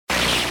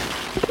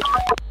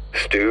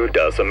Stu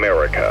Does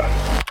America.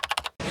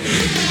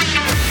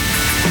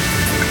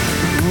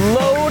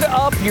 Load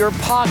up your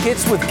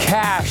pockets with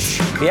cash.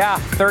 Yeah,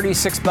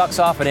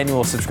 $36 off an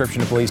annual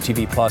subscription to Blaze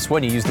TV Plus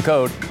when you use the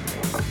code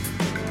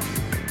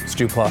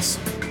Stu Plus.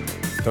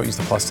 Don't use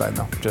the plus sign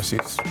though. Just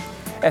use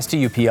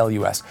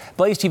STUPLUS.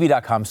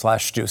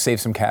 BlazeTV.com/Stu.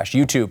 Save some cash.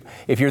 YouTube,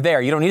 if you're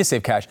there, you don't need to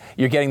save cash.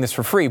 You're getting this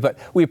for free, but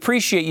we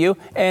appreciate you.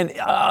 And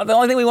the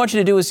only thing we want you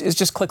to do is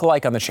just click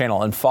like on the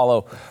channel and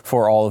follow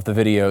for all of the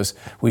videos.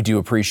 We do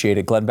appreciate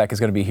it. Glenn Beck is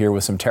going to be here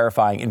with some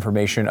terrifying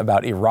information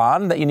about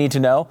Iran that you need to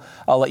know.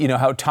 I'll let you know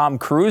how Tom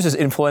Cruise is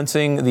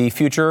influencing the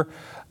future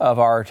of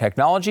our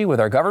technology with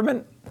our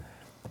government.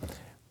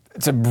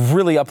 It's a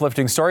really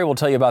uplifting story. We'll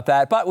tell you about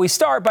that. But we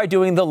start by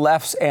doing the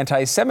left's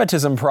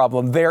anti-Semitism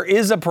problem. There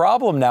is a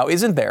problem now,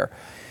 isn't there?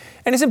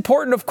 And it's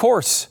important, of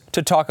course,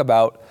 to talk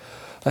about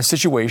a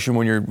situation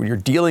when you're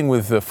dealing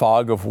with the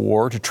fog of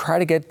war to try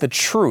to get the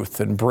truth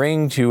and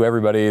bring to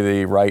everybody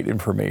the right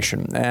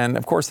information. And,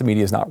 of course, the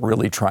media is not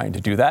really trying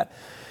to do that.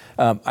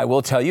 I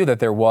will tell you that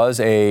there was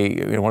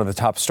one of the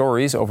top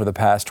stories over the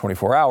past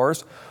 24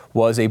 hours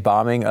was a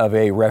bombing of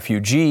a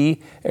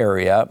refugee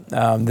area.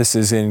 This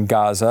is in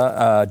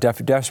Gaza,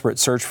 desperate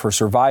search for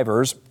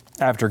survivors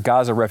after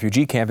Gaza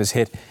refugee camp is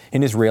hit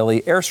in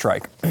Israeli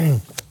airstrike.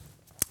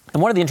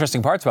 And one of the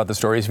interesting parts about the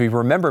story is if you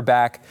remember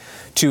back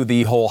to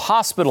the whole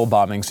hospital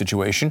bombing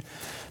situation,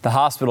 the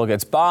hospital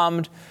gets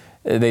bombed.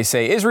 They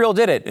say Israel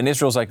did it. And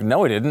Israel's like, no,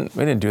 we didn't.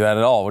 We didn't do that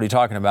at all. What are you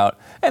talking about?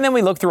 And then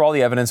we look through all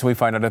the evidence and we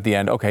find out at the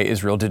end, okay,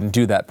 Israel didn't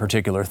do that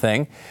particular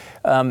thing.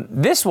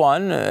 This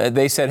one,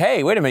 they said,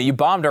 hey, wait a minute, you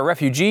bombed our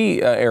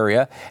refugee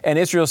area. And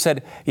Israel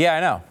said, yeah, I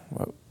know.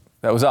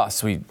 That was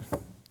us. We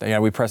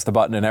pressed the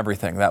button and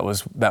everything. That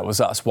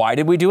was us. Why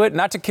did we do it?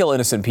 Not to kill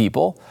innocent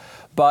people,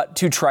 but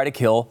to try to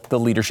kill the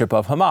leadership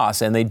of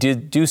Hamas. And they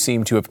do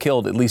seem to have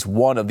killed at least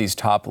one of these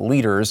top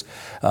leaders.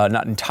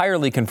 Not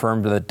entirely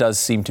confirmed, but that does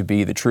seem to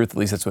be the truth. At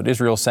least that's what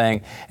Israel's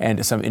saying.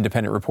 And some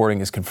independent reporting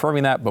is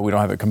confirming that, but we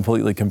don't have it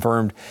completely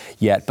confirmed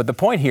yet. But the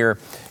point here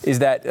is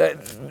that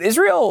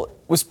Israel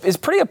is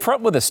pretty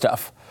upfront with this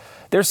stuff.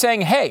 They're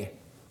saying, hey,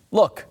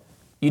 look,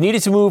 you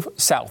needed to move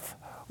south.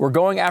 We're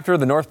going after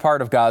the north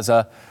part of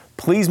Gaza.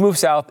 Please move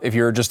south if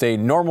you're just a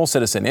normal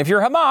citizen. If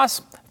you're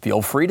Hamas,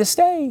 feel free to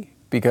stay,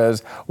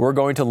 because we're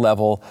going to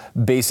level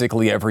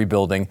basically every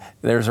building.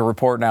 There's a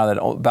report now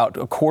that about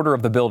a quarter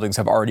of the buildings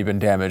have already been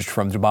damaged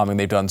from the bombing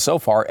they've done so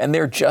far, and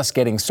they're just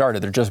getting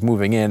started. They're just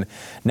moving in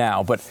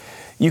now. But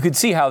you could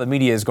see how the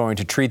media is going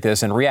to treat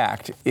this and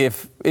react.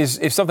 If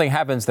something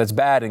happens that's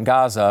bad in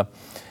Gaza,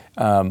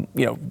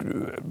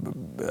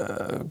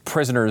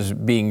 prisoners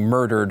being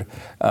murdered,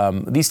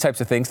 these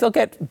types of things, they'll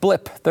get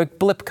the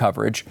blip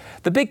coverage.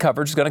 The big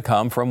coverage is going to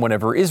come from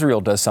whenever Israel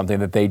does something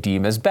that they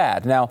deem as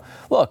bad. Now,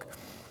 look,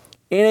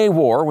 in a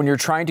war, when you're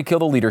trying to kill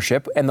the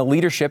leadership and the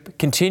leadership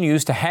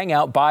continues to hang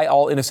out by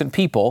all innocent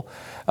people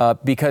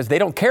because they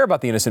don't care about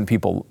the innocent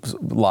people's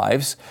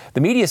lives. The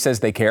media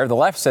says they care. The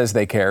left says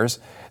they care,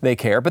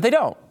 but they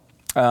don't.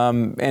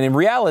 And in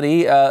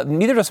reality,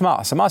 neither does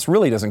Hamas. Hamas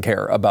really doesn't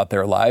care about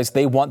their lives.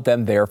 They want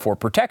them there for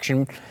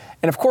protection.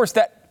 And of course,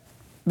 that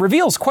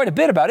reveals quite a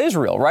bit about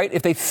Israel, right?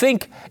 If they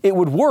think it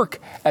would work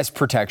as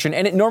protection,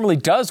 and it normally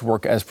does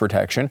work as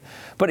protection,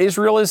 but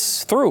Israel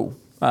is through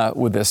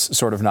with this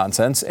sort of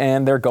nonsense,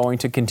 and they're going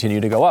to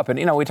continue to go up.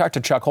 And, we talked to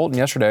Chuck Holton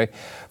yesterday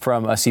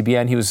from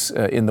CBN. He was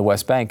in the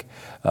West Bank,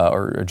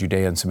 or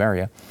Judea and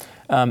Samaria.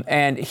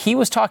 And he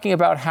was talking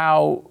about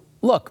how,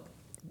 look,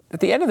 at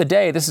the end of the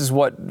day, this is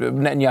what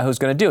Netanyahu's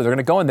going to do. They're going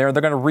to go in there,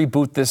 they're going to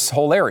reboot this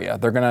whole area.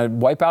 They're going to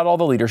wipe out all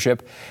the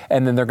leadership,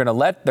 and then they're going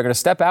to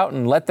step out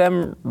and let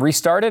them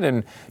restart it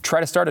and try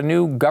to start a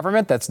new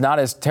government that's not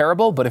as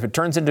terrible. But if it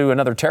turns into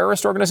another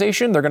terrorist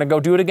organization, they're going to go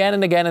do it again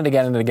and again and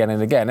again and again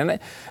and again. And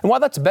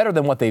while that's better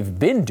than what they've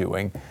been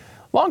doing,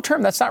 long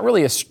term, that's not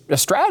really a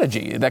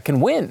strategy that can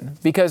win,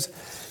 because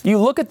you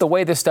look at the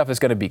way this stuff is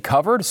going to be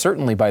covered,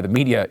 certainly by the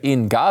media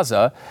in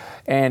Gaza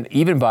and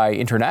even by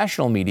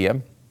international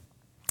media.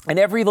 And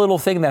every little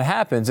thing that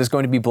happens is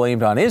going to be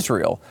blamed on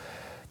Israel.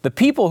 The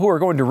people who are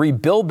going to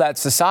rebuild that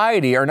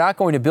society are not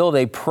going to build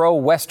a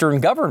pro-Western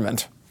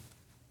government.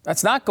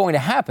 That's not going to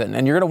happen.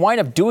 And you're going to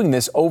wind up doing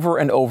this over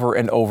and over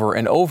and over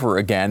and over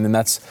again. And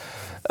that's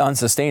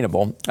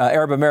unsustainable.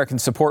 Arab American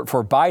support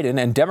for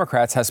Biden and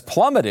Democrats has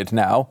plummeted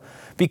now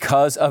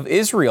because of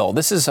Israel.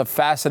 This is a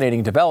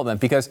fascinating development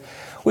because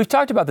we've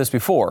talked about this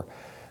before.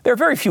 There are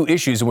very few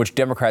issues in which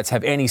Democrats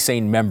have any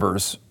sane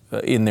members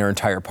in their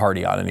entire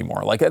party on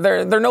anymore. Like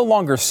they're no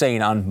longer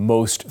sane on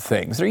most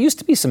things. There used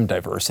to be some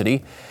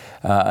diversity.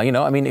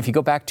 If you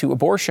go back to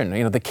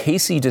abortion, the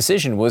Casey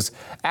decision was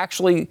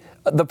actually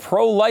the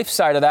pro-life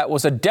side of that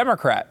was a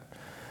Democrat.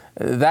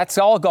 That's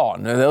all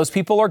gone. Those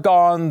people are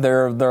gone.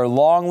 They're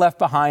long left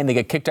behind. They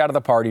get kicked out of the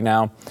party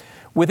now.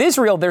 With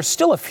Israel, there's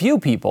still a few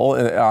people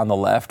on the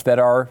left that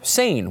are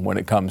sane when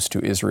it comes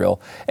to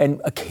Israel, and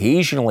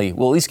occasionally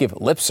will at least give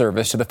lip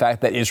service to the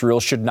fact that Israel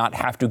should not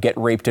have to get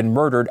raped and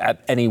murdered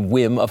at any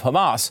whim of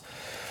Hamas.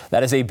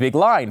 That is a big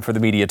line for the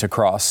media to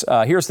cross.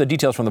 Here's the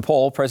details from the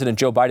poll. President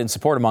Joe Biden's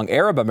support among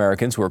Arab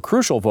Americans, who are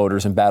crucial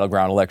voters in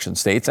battleground election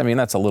states, I mean,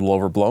 that's a little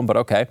overblown, but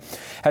okay,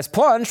 has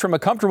plunged from a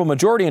comfortable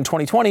majority in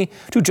 2020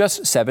 to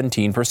just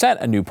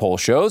 17%, a new poll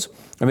shows,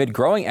 amid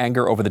growing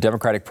anger over the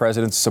Democratic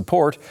president's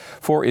support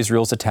for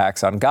Israel's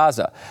attacks on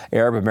Gaza.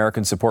 Arab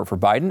American support for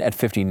Biden at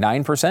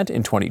 59%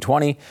 in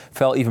 2020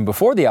 fell even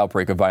before the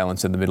outbreak of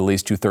violence in the Middle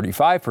East to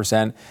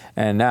 35%,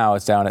 and now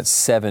it's down at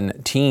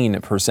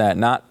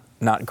 17%.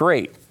 Not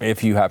great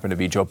if you happen to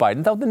be Joe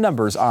Biden, though the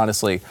numbers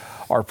honestly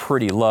are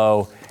pretty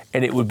low,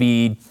 and it would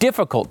be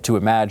difficult to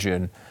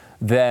imagine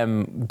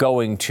them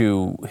going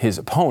to his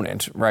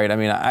opponent, right? I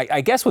mean,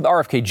 I guess with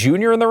RFK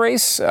Jr. in the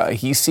race,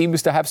 he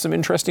seems to have some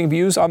interesting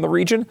views on the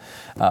region.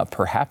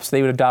 Perhaps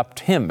they would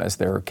adopt him as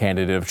their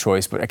candidate of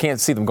choice, but I can't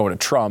see them going to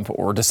Trump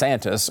or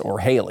DeSantis or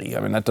Haley.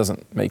 I mean, that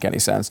doesn't make any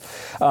sense.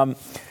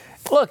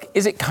 Look,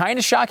 is it kind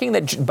of shocking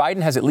that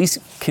Biden has at least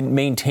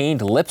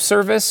maintained lip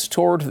service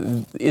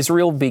toward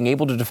Israel being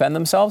able to defend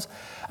themselves?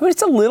 I mean,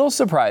 it's a little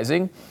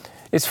surprising.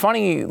 It's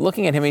funny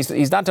looking at him.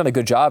 He's not done a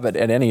good job at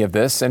any of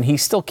this, and he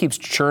still keeps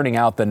churning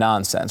out the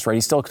nonsense, right?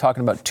 He's still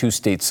talking about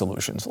two-state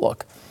solutions.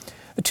 Look,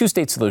 the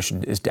two-state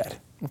solution is dead.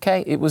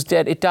 OK, it was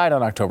dead. It died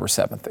on October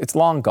 7th. It's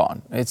long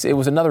gone. It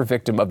was another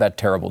victim of that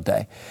terrible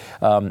day.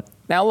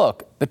 Now,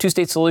 look, the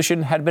two-state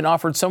solution had been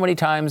offered so many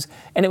times,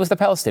 and it was the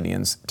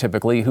Palestinians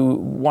typically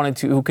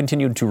who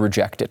continued to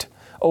reject it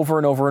over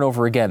and over and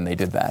over again. They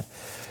did that.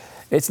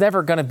 It's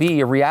never going to be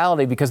a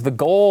reality because the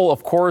goal,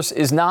 of course,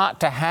 is not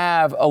to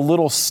have a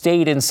little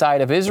state inside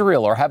of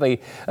Israel or have a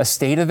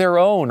state of their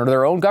own or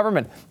their own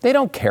government. They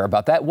don't care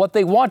about that. What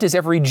they want is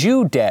every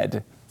Jew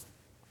dead.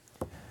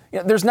 You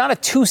know, there's not a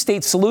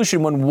two-state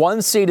solution when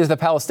one state is the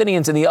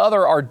Palestinians and the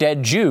other are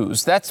dead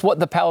Jews. That's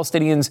what the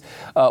Palestinians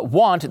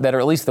want, that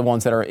are at least the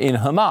ones that are in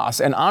Hamas.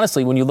 And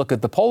honestly, when you look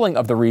at the polling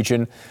of the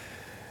region,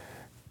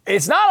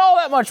 it's not all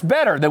that much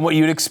better than what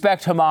you'd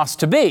expect Hamas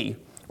to be.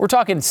 We're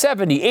talking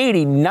 70,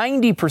 80,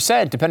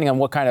 90%, depending on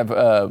what kind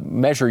of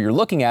measure you're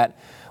looking at.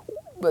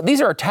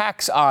 These are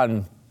attacks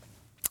on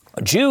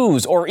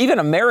Jews or even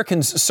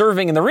Americans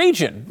serving in the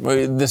region.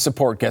 The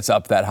support gets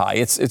up that high.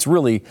 It's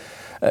really,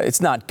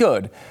 it's not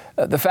good.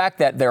 The fact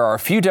that there are a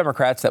few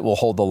Democrats that will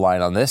hold the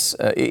line on this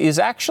is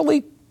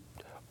actually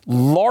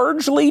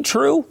largely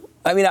true.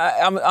 I mean,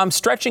 I'm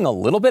stretching a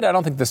little bit. I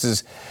don't think this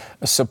is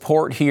a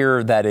support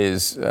here that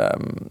is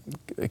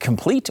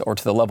complete or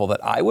to the level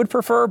that I would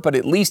prefer, but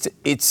at least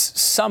it's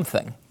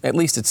something. At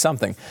least it's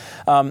something.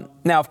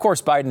 Now, of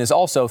course, Biden is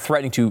also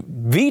threatening to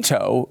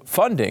veto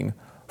funding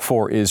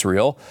for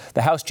Israel.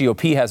 The House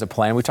GOP has a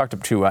plan. We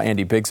talked to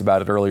Andy Biggs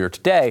about it earlier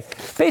today.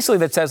 Basically,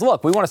 that says,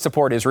 look, we want to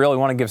support Israel. We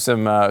want to give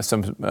some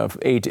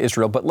aid to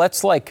Israel, but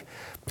let's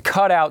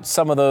cut out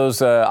some of those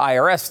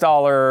IRS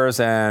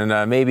dollars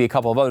and maybe a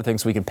couple of other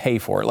things so we can pay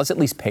for it. Let's at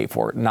least pay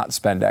for it, not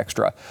spend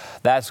extra.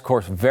 That's, of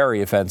course,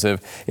 very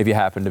offensive if you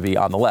happen to be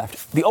on the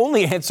left. The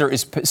only answer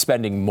is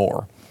spending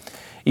more.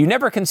 You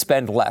never can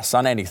spend less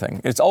on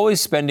anything. It's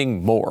always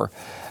spending more.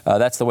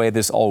 That's the way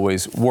this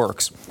always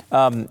works.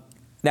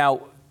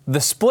 Now, the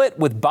split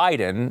with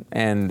Biden,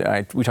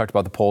 and we talked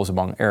about the polls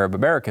among Arab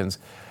Americans,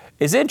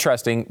 is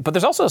interesting, but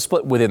there's also a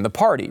split within the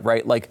party,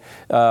 right?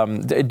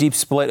 A deep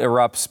split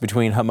erupts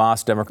between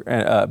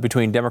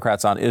between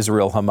Democrats on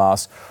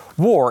Israel-Hamas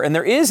war, and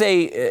there is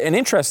an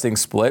interesting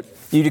split.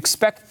 You'd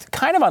expect,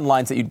 kind of on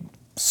lines that you'd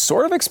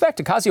sort of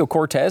expect.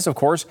 Ocasio-Cortez, of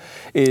course,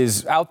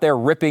 is out there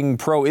ripping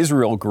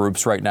pro-Israel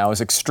groups right now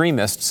as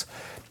extremists,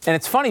 and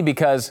it's funny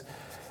because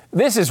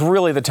this is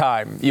really the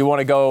time you want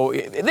to go.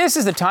 This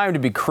is the time to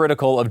be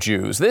critical of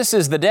Jews. This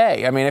is the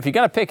day. I mean, if you're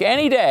going to pick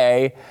any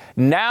day,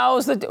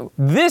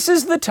 this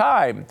is the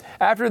time.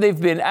 After they've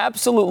been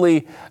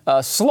absolutely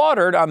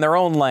slaughtered on their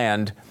own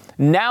land,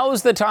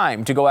 now's the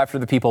time to go after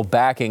the people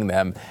backing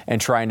them and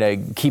trying to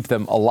keep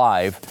them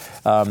alive.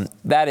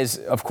 That is,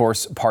 of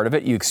course, part of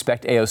it. You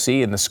expect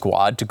AOC and the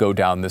squad to go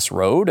down this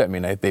road. I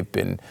mean,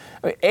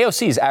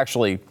 AOC is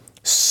actually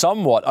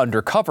somewhat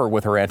undercover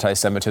with her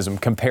anti-Semitism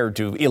compared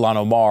to Ilhan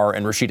Omar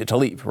and Rashida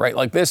Tlaib, right?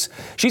 Like this,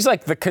 she's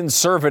like the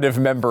conservative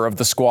member of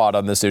the squad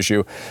on this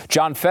issue.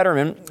 John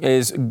Fetterman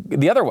is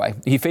the other way.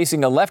 He's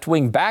facing a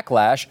left-wing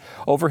backlash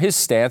over his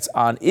stance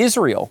on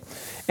Israel,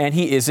 and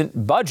he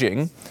isn't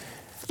budging.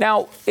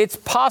 Now, it's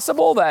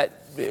possible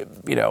that,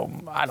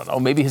 I don't know,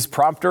 maybe his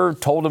prompter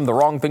told him the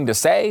wrong thing to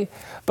say,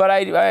 but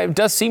I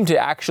does seem to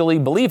actually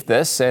believe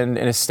this and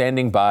is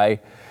standing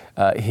by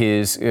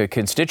his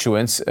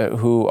constituents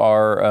who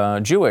are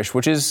Jewish,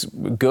 which is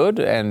good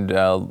and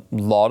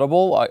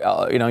laudable.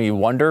 You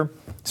wonder,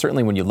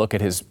 certainly when you look at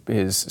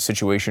his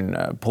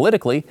situation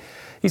politically,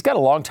 he's got a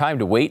long time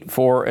to wait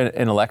for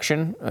an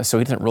election, so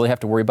he doesn't really have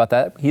to worry about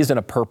that. He's in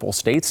a purple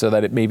state, so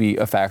that it may be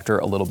a factor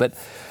a little bit.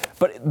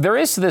 But there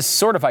is this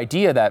sort of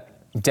idea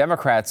that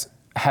Democrats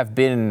have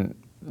been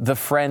the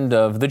friend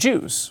of the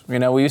Jews. We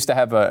used to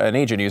have an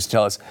agent who used to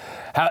tell us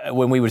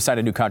when we would sign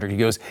a new contract, he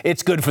goes,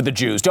 "It's good for the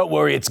Jews. Don't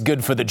worry, it's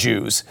good for the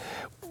Jews."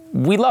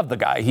 we love the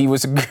guy.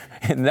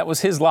 And that was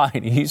his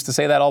line. He used to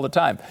say that all the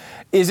time.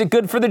 Is it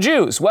good for the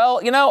Jews? Well,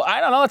 I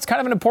don't know. It's kind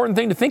of an important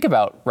thing to think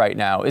about right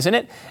now, isn't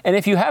it? And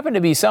if you happen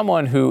to be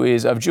someone who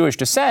is of Jewish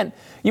descent,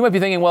 you might be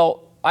thinking,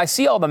 well, I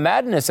see all the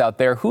madness out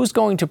there. Who's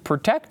going to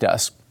protect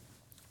us?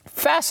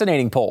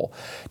 Fascinating poll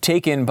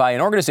taken by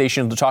an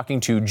organization talking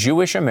to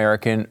Jewish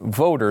American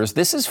voters.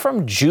 This is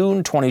from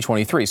June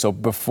 2023, so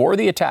before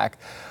the attack.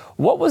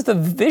 What was the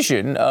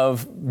vision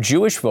of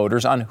Jewish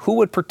voters on who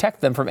would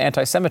protect them from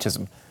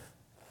anti-Semitism?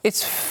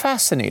 It's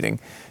fascinating.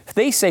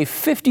 They say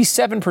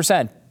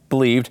 57%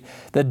 believed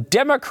the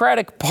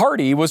Democratic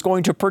Party was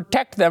going to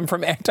protect them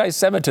from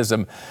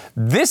anti-Semitism.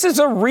 This is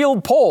a real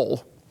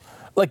poll,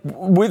 like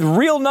with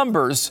real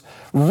numbers,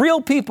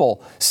 real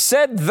people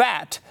said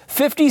that.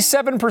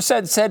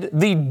 57% said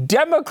the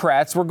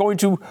Democrats were going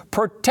to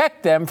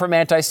protect them from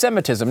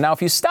anti-Semitism. Now,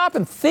 if you stop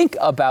and think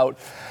about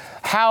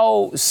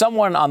how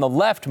someone on the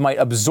left might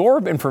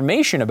absorb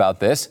information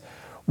about this,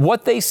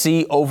 what they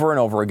see over and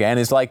over again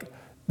is like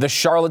the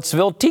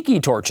Charlottesville tiki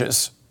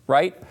torches,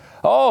 right?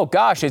 Oh,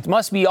 gosh, it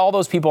must be all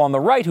those people on the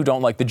right who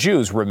don't like the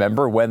Jews.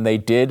 Remember when they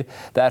did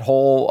that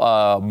whole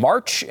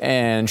march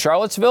in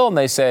Charlottesville and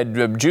they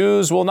said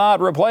Jews will not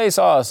replace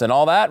us and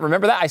all that?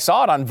 Remember that? I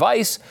saw it on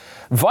Vice.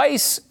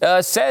 Vice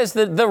says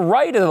that the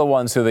right are the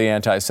ones who are the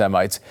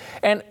anti-Semites.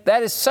 And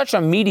that is such a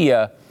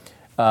media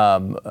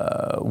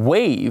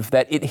wave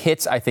that it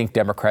hits, I think,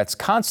 Democrats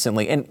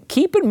constantly. And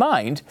keep in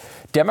mind,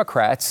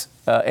 Democrats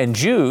and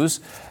Jews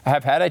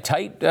have had a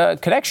tight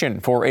connection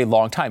for a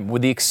long time,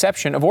 with the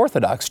exception of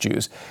Orthodox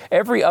Jews.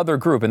 Every other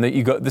group, and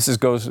this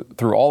goes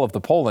through all of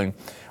the polling,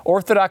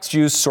 Orthodox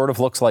Jews sort of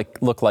look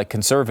like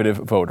conservative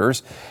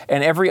voters,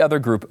 and every other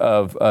group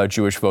of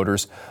Jewish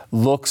voters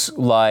looks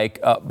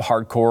like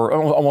hardcore,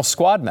 almost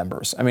squad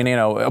members. I mean,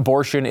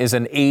 abortion is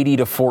an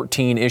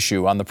 80-14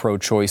 issue on the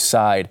pro-choice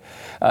side.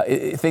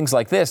 Things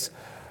like this.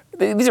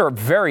 These are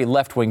very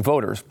left-wing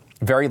voters.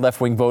 Very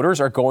left-wing voters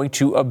are going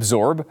to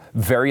absorb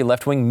very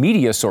left-wing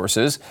media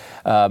sources.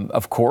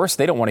 Of course,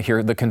 they don't want to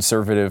hear the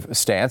conservative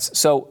stance.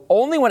 So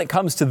only when it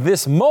comes to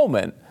this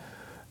moment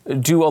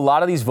do a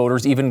lot of these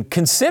voters even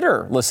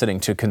consider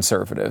listening to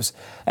conservatives.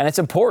 And it's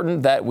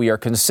important that we are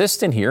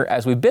consistent here,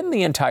 as we've been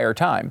the entire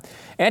time.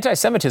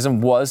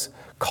 Anti-Semitism was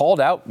called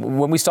out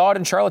when we saw it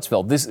in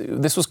Charlottesville.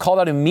 This was called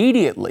out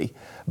immediately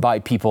by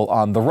people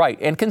on the right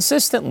and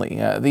consistently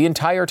the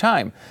entire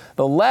time.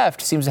 The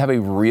left seems to have a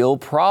real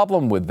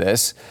problem with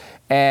this,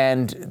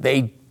 and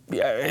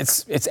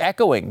it's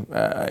echoing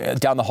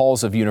down the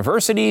halls of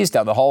universities,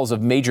 down the halls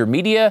of major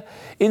media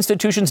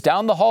institutions,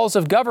 down the halls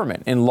of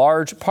government in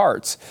large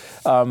parts.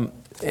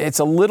 It's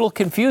a little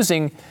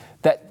confusing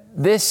that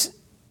this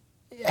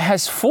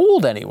has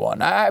fooled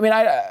anyone. I mean,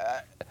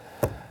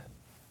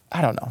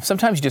 I don't know.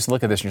 Sometimes you just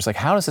look at this and you're just like,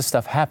 how does this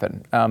stuff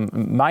happen?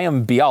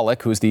 Mayim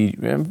Bialik, who's the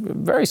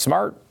very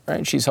smart,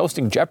 right? She's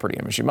hosting Jeopardy.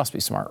 I mean, she must be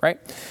smart, right?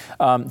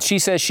 She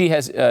says she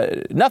has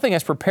nothing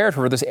has prepared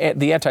her for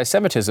the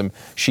anti-Semitism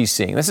she's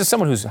seeing. This is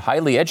someone who's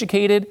highly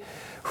educated,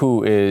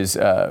 who is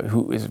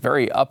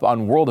very up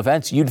on world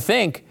events. You'd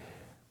think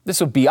this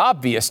would be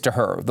obvious to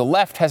her. The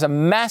left has a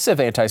massive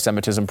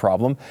anti-Semitism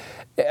problem.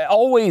 It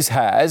always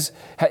has.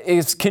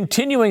 It's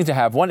continuing to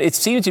have one. It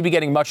seems to be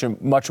getting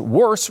much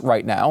worse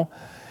right now.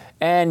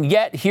 And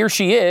yet here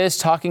she is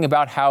talking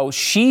about how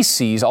she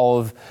sees all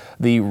of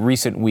the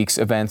recent week's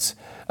events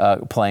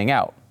playing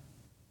out.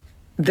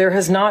 There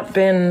has not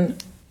been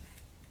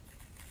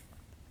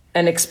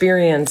an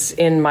experience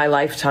in my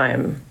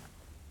lifetime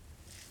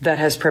that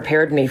has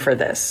prepared me for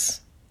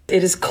this.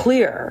 It is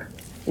clear.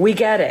 We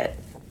get it.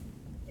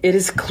 It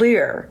is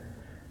clear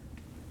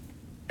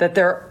that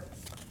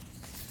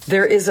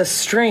there is a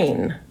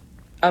strain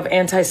of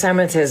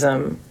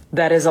anti-Semitism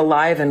that is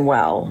alive and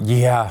well.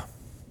 Yeah.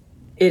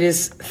 It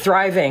is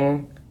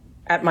thriving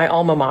at my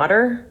alma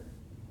mater,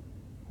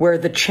 where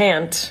the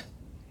chant,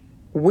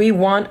 "We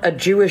want a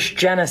Jewish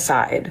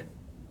genocide,"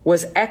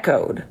 was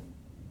echoed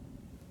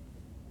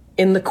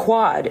in the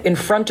quad in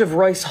front of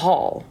Royce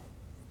Hall.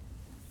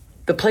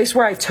 The place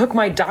where I took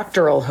my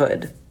doctoral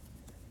hood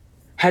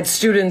had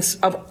students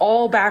of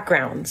all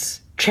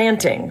backgrounds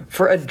chanting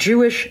for a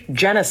Jewish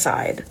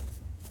genocide.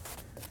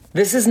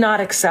 This is not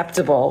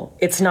acceptable.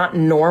 It's not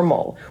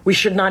normal. We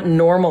should not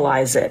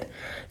normalize it.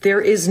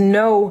 There is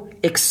no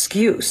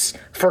excuse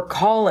for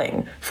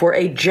calling for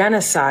a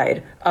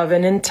genocide of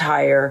an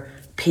entire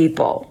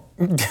people.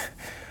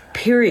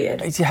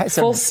 Period.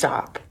 Full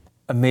stop.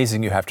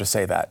 Amazing you have to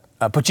say that.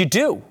 But you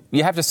do.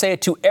 You have to say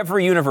it to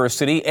every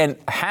university and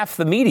half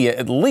the media,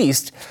 at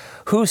least,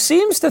 who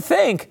seems to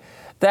think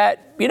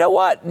that, you know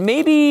what,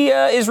 maybe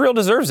Israel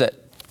deserves it.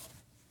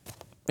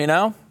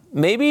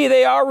 Maybe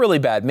they are really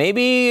bad.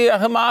 Maybe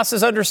Hamas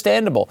is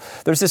understandable.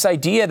 There's this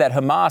idea that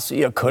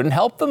Hamas, couldn't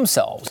help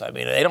themselves. I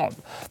mean, they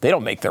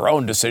don't make their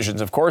own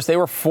decisions. Of course, they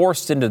were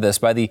forced into this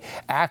by the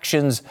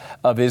actions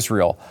of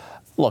Israel.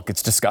 Look,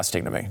 it's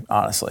disgusting to me,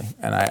 honestly,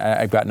 and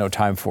I've got no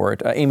time for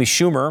it. Amy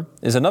Schumer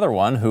is another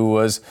one who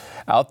was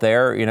out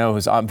there,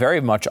 who's very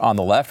much on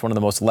the left, one of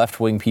the most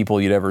left-wing people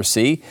you'd ever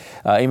see.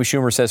 Amy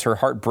Schumer says her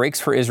heart breaks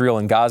for Israel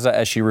and Gaza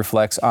as she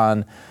reflects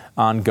on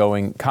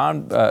ongoing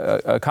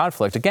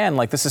conflict. Again,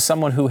 like, this is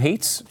someone who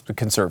hates the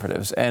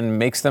conservatives and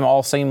makes them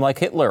all seem like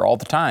Hitler all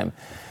the time.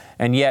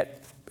 And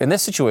yet, in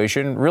this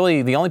situation,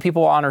 really the only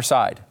people on her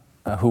side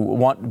who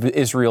want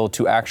Israel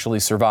to actually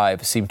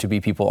survive seem to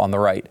be people on the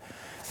right.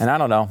 And I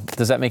don't know,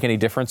 does that make any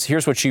difference?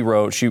 Here's what she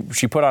wrote. She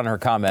put on her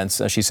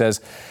comments. She says,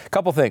 a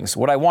couple things.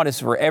 What I want is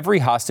for every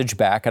hostage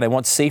back, and I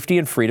want safety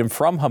and freedom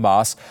from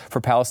Hamas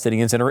for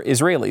Palestinians and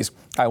Israelis.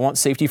 I want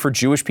safety for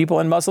Jewish people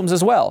and Muslims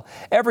as well.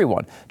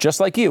 Everyone, just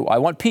like you. I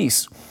want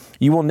peace.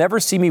 You will never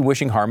see me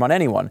wishing harm on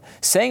anyone.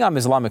 Saying I'm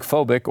Islamic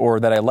phobic or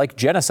that I like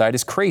genocide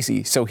is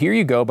crazy. So here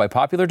you go, by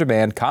popular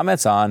demand,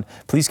 comments on.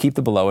 Please keep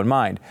the below in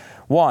mind.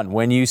 1,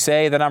 when you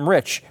say that I'm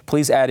rich,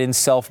 please add in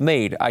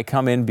self-made. I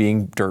come in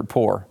being dirt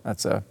poor.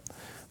 That's a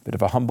bit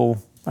of a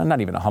humble, not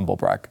even a humble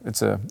brag.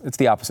 It's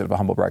the opposite of a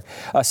humble brag.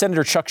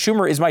 Senator Chuck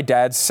Schumer is my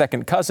dad's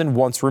second cousin,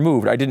 once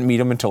removed. I didn't meet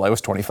him until I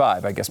was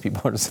 25. I guess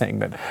people are saying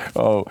that,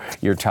 oh,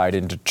 you're tied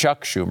into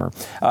Chuck Schumer.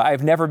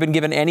 I've never been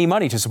given any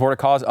money to support a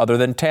cause other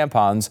than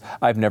tampons.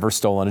 I've never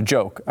stolen a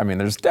joke. I mean,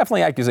 there's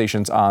definitely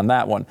accusations on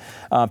that one.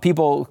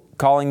 People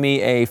calling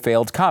me a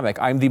failed comic.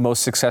 I'm the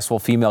most successful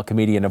female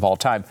comedian of all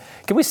time.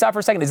 Can we stop for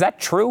a second? Is that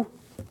true?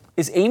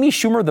 Is Amy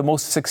Schumer the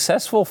most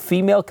successful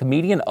female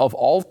comedian of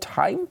all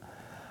time?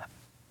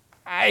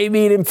 I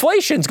mean,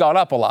 inflation's gone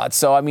up a lot.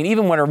 So, I mean,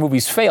 even when her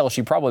movies fail,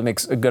 she probably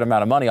makes a good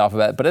amount of money off of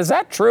it. But is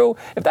that true?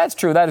 If that's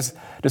true, that is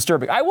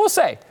disturbing. I will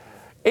say,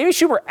 Amy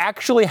Schumer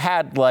actually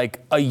had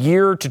like a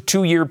 1 to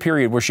 2 year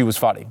period where she was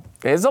funny.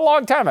 It's a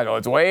long time ago.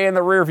 It's way in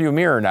the rearview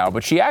mirror now.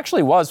 But she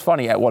actually was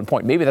funny at one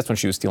point. Maybe that's when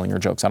she was stealing her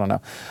jokes. I don't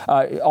know.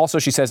 Also,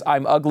 she says,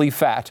 I'm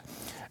ugly/fat.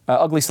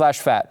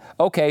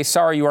 Okay,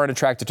 sorry you aren't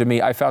attracted to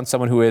me. I found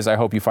someone who is. I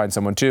hope you find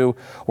someone too.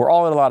 We're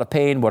all in a lot of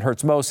pain. What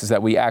hurts most is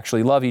that we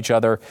actually love each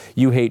other.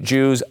 You hate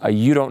Jews.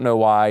 You don't know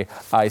why.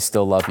 I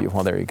still love you.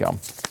 Well, there you go.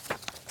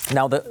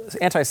 Now, the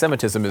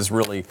anti-Semitism is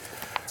really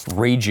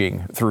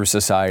raging through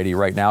society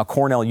right now.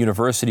 Cornell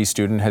University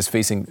student is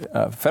facing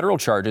federal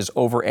charges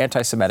over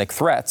anti-Semitic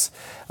threats.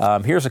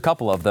 Here's a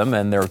couple of them,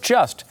 and they're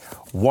just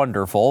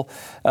wonderful.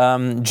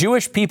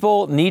 Jewish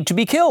people need to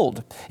be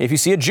killed. If you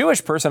see a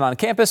Jewish person on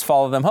campus,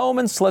 follow them home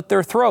and slit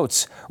their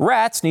throats.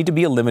 Rats need to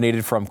be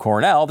eliminated from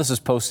Cornell. This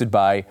is posted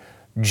by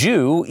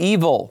Jew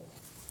Evil.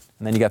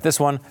 And then you got this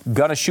one,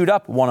 gonna shoot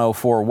up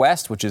 104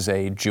 West, which is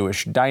a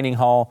Jewish dining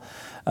hall.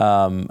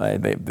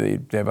 They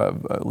have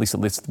at least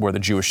where the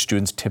Jewish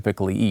students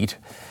typically eat.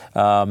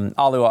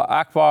 Allahu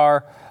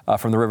Akbar,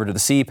 from the river to the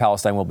sea,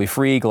 Palestine will be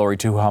free. Glory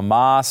to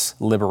Hamas,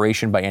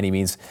 liberation by any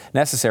means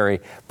necessary.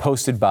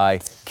 Posted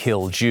by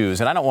Kill Jews.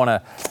 And I don't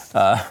want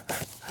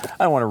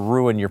to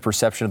ruin your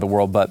perception of the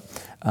world, but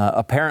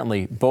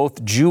apparently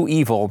both Jew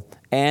Evil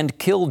and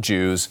Kill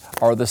Jews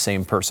are the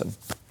same person.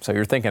 So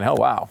you're thinking, oh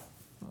wow.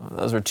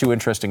 Those are two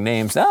interesting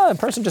names. No, the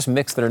person just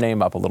mixed their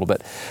name up a little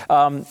bit.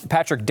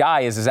 Patrick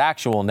Dye is his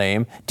actual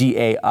name,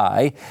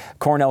 D-A-I.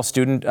 Cornell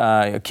student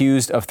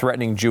accused of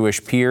threatening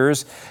Jewish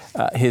peers.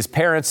 His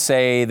parents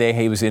say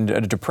he was in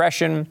a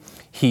depression.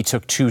 He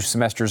took 2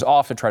 semesters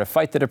off to try to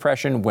fight the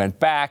depression, went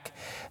back.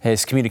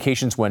 His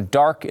communications went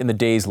dark in the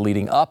days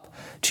leading up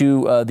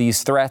to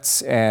these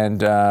threats.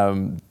 And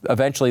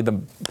eventually the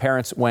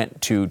parents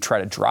went to try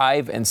to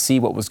drive and see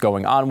what was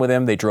going on with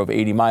him. They drove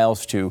 80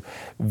 miles to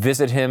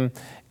visit him.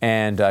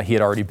 And he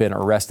had already been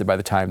arrested by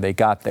the time they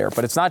got there.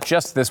 But it's not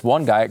just this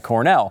one guy at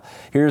Cornell.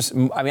 We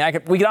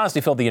could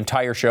honestly fill the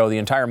entire show, the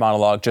entire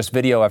monologue, just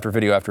video after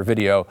video after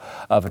video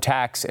of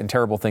attacks and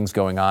terrible things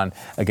going on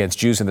against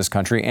Jews in this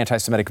country.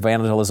 Anti-Semitic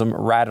vandalism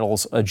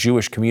rattles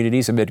Jewish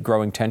communities amid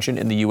growing tension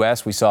in the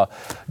U.S. We saw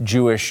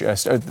Jewish,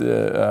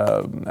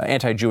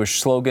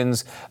 anti-Jewish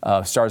slogans,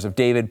 Stars of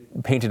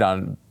David painted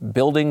on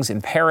buildings in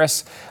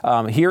Paris.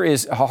 Here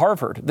is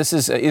Harvard. This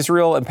is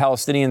Israel and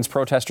Palestinians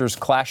protesters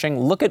clashing.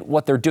 Look at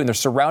what they're doing. They're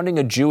surrounding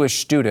a Jewish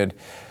student.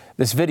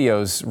 This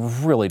video is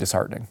really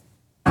disheartening.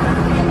 They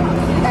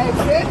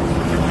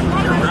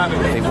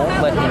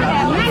won't let him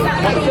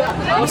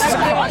move. This is a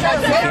crime. You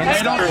can't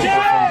stop people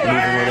from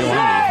moving where they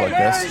want to move like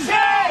this.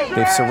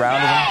 They've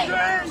surrounded him.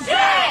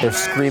 They're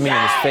screaming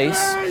in his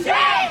face.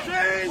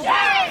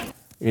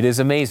 It is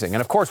amazing.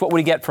 And of course, what would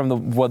he get from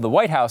the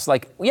White House?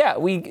 We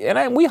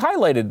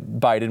highlighted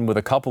Biden with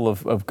a couple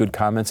of good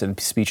comments and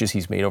speeches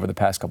he's made over the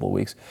past couple of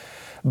weeks.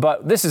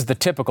 But this is the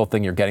typical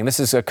thing you're getting. This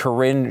is a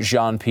Corinne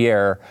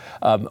Jean-Pierre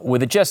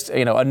with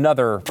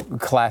another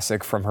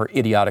classic from her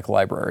idiotic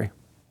library.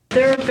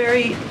 There are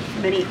very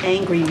many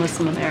angry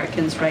Muslim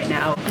Americans right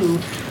now who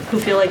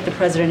feel like the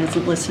president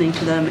isn't listening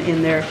to them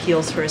in their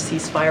appeals for a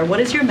ceasefire. What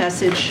is your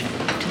message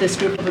to this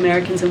group of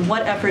Americans, and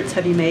what efforts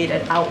have you made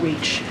at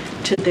outreach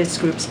to this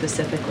group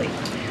specifically?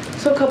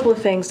 So a couple of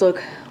things.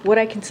 Look, what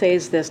I can say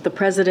is this. The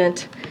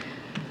president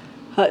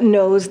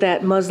knows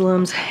that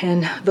Muslims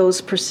and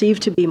those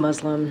perceived to be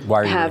Muslim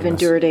have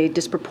endured a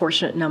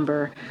disproportionate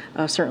number,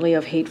 certainly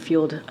of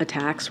hate-fueled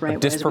attacks, right? A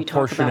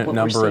disproportionate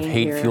number of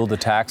hate-fueled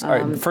attacks. All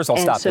right, first of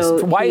all, stop so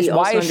this. Why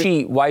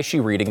is she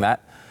reading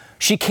that?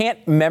 She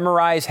can't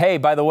memorize, hey,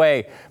 by the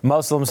way,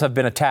 Muslims have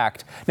been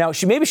attacked. Now,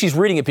 maybe she's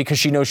reading it because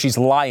she knows she's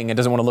lying and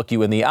doesn't want to look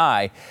you in the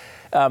eye.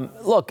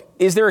 Look,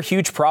 is there a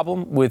huge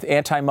problem with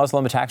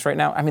anti-Muslim attacks right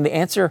now? I mean, the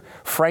answer,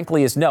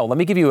 frankly, is no. Let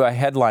me give you a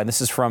headline.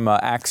 This is from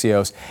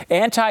Axios.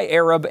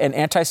 Anti-Arab and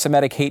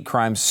anti-Semitic hate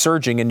crimes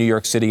surging in New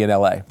York City and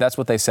L.A. That's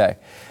what they say.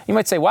 You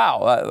might say,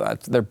 wow,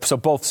 so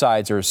both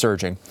sides are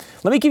surging.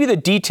 Let me give you the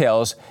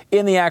details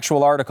in the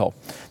actual article.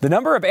 The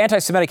number of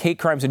anti-Semitic hate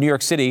crimes in New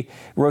York City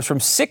rose from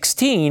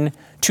 16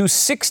 to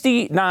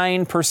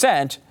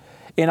 69%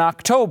 in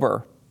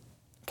October.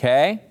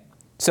 Okay?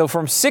 So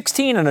from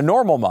 16 in a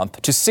normal month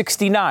to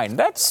 69,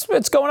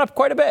 it's going up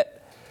quite a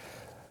bit.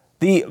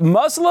 The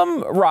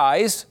Muslim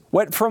rise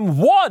went from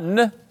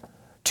 1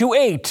 to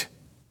 8.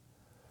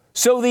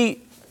 So the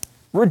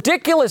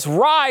ridiculous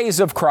rise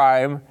of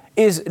crime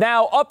is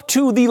now up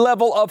to the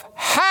level of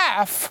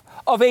half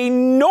of a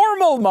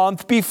normal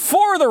month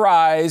before the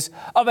rise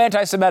of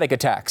anti-Semitic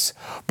attacks.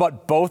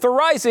 But both are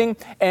rising,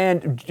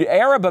 and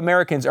Arab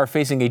Americans are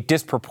facing a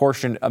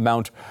disproportionate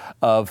amount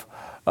of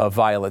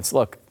violence.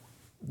 Look,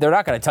 they're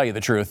not going to tell you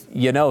the truth.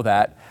 You know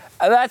that.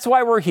 That's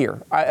why we're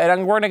here.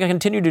 And we're going to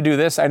continue to do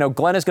this. I know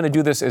Glenn is going to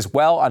do this as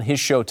well on his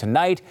show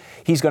tonight.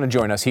 He's going to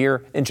join us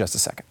here in just a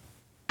second.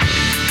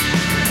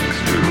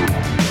 Stu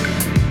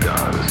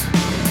does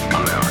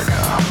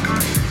America.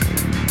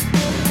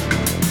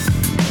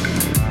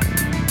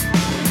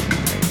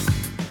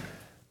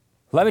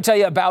 Let me tell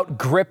you about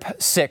Grip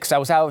 6. I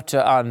was out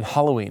on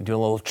Halloween doing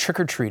a little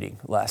trick-or-treating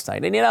last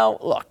night. And,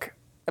 look,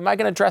 am I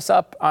going to dress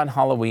up on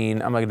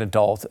Halloween? Am I an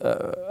adult?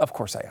 Of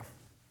course I am.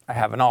 I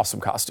have an awesome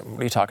costume.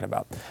 What are you talking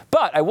about?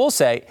 But I will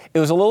say it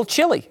was a little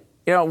chilly.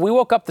 We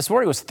woke up this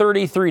morning, it was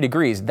 33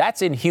 degrees.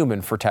 That's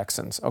inhuman for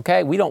Texans,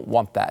 okay? We don't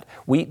want that.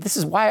 This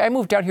is why I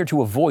moved down here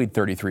to avoid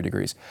 33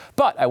 degrees.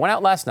 But I went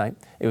out last night.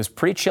 It was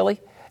pretty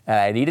chilly, and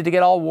I needed to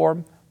get all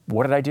warm.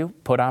 What did I do?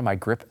 Put on my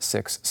Grip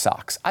 6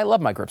 socks. I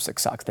love my Grip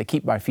 6 socks. They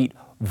keep my feet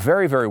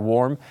very, very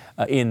warm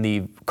in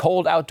the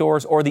cold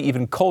outdoors or the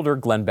even colder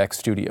Beck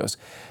studios.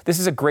 This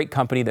is a great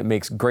company that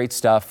makes great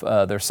stuff.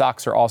 Their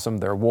socks are awesome.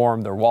 They're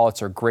warm. Their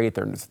wallets are great.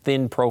 They're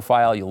thin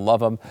profile. You'll love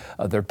them.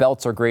 Their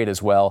belts are great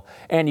as well.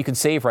 And you can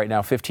save right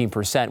now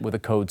 15% with the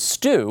code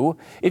STU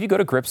if you go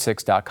to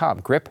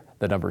grip6.com.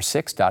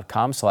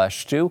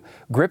 Grip6.com/Stu.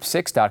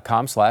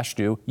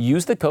 Grip6.com/Stu.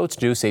 Use the code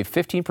STU. Save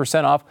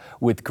 15% off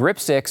with Grip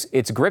 6.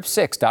 It's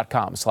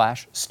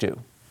grip6.com/Stu.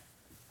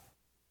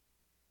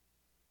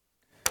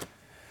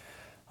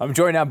 I'm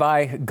joined now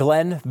by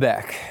Glenn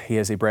Beck. He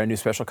has a brand new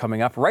special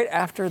coming up right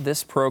after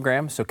this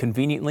program. So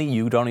conveniently,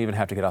 you don't even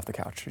have to get off the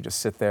couch. You just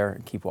sit there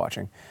and keep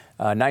watching.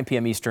 9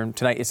 p.m. Eastern.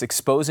 Tonight is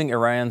exposing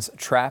Iran's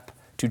trap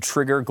to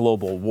trigger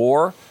global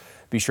war.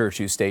 Be sure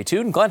to stay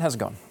tuned. Glenn, how's it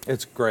going?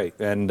 It's great.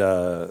 And,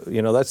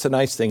 that's the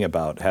nice thing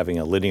about having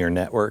a linear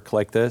network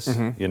like this.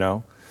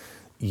 You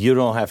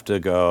don't have to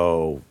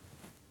go,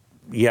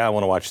 I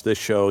want to watch this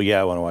show.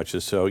 I want to watch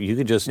this show. You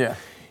could just... Yeah.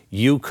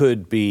 You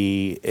could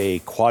be a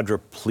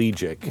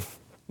quadriplegic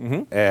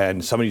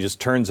and somebody just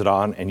turns it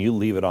on and you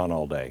leave it on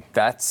all day.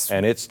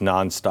 And it's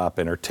nonstop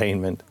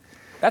entertainment.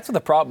 That's what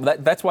the problem.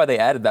 That's why they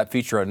added that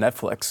feature on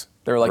Netflix.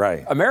 They're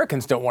like,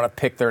 Americans don't want to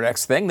pick their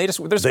next thing. They just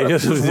let it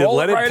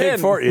pick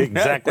for it.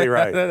 Exactly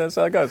right. That's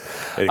how it goes.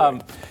 Anyway.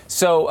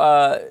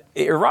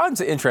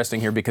 Iran's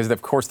interesting here because,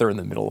 of course, they're in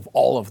the middle of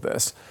all of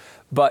this.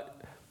 But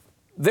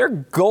their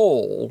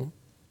goal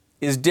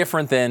is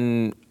different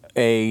than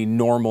a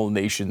normal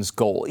nation's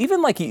goal.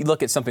 Even like you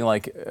look at something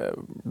like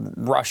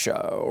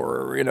Russia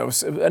or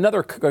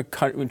another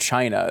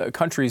China,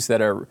 countries that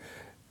are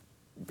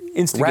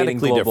instigating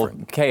global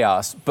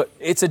chaos, but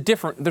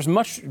there's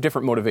much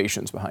different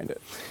motivations behind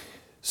it.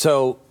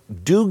 So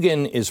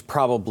Dugin is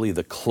probably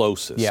the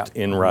closest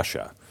in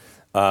Russia.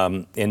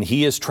 And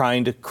he is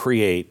trying to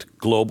create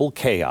global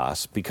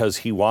chaos because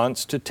he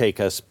wants to take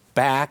us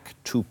back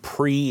to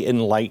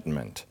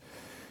pre-enlightenment,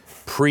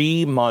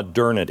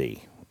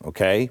 pre-modernity.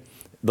 Okay?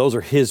 Those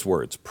are his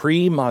words.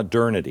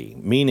 Pre-modernity,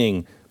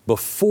 meaning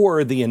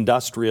before the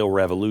Industrial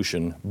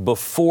Revolution,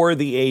 before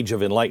the Age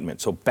of Enlightenment.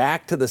 So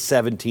back to the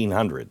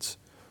 1700s.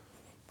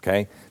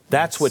 Okay?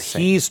 That's what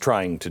he's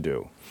trying to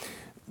do.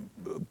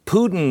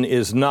 Putin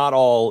is not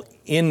all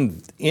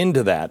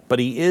into that, but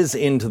he is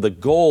into the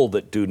goal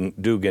that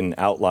Dugin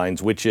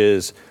outlines, which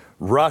is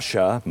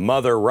Russia,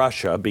 Mother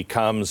Russia,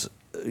 becomes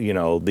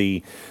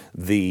the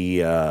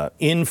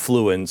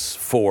influence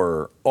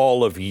for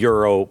all of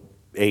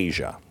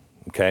Euro-Asia.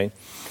 Okay?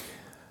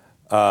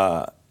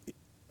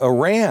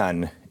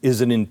 Iran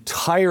is an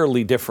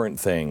entirely different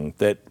thing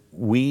that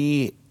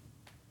we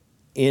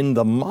in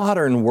the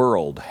modern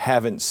world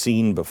haven't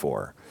seen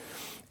before.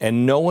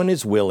 And no one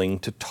is willing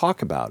to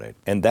talk about it.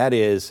 And that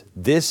is,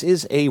 this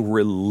is a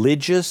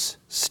religious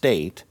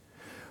state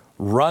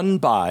run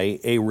by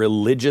a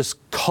religious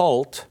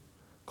cult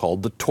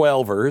called the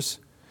Twelvers.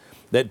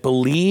 that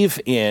believe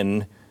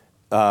in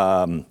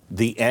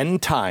the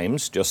end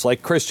times, just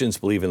like Christians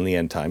believe in the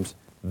end times,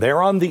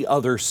 they're on the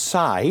other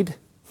side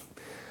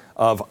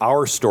of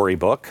our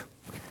storybook.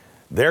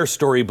 Their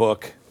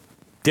storybook,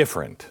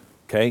 different,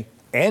 okay?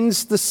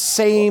 Ends the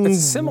same. It's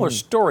a similar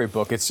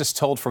storybook. It's just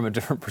told from a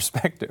different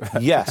perspective.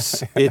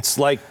 Yes. It's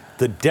like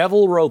the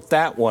devil wrote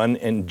that one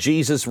and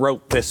Jesus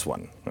wrote this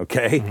one,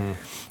 okay?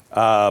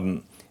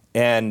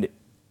 And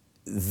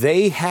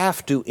they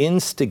have to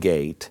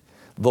instigate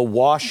the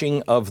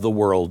washing of the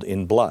world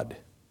in blood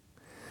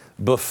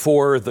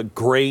before the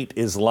great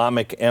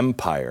Islamic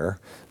empire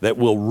that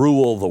will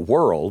rule the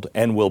world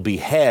and will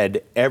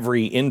behead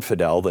every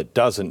infidel that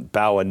doesn't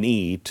bow a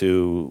knee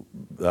to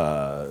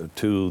the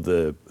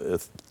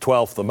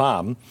 12th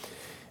Imam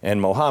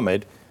and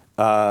Muhammad.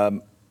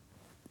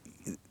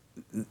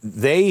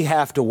 They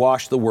have to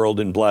wash the world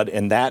in blood,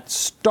 and that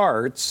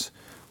starts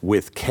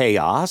with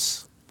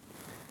chaos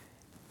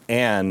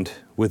and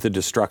with the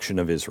destruction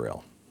of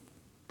Israel.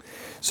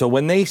 So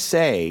when they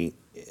say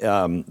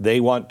they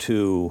want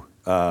to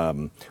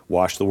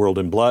wash the world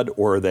in blood,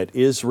 or that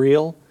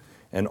Israel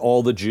and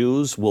all the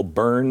Jews will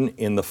burn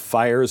in the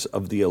fires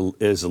of the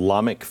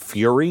Islamic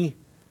fury,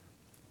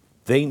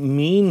 they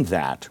mean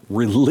that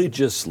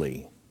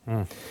religiously.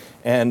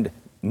 And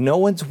no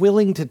one's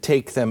willing to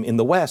take them in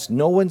the West.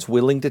 No one's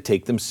willing to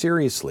take them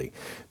seriously.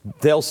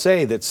 They'll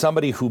say that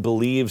somebody who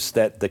believes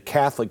that the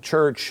Catholic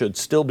Church should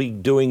still be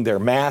doing their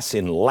Mass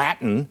in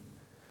Latin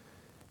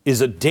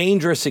is a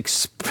dangerous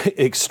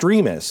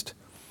extremist,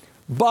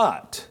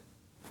 but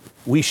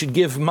we should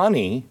give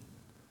money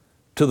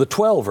to the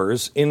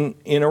Twelvers in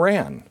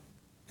Iran.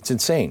 It's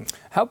insane.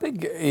 How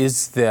big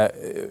is that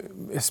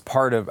as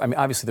part of, I mean,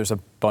 obviously there's a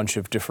bunch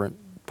of different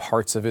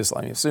parts of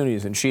Islam,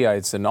 Sunnis and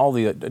Shiites and all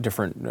the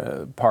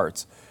different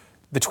parts.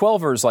 The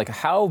Twelvers, like,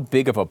 how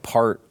big of a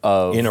part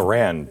of... In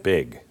Iran,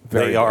 big.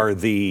 They are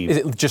the... Is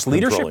it just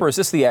leadership, or is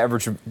this the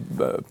average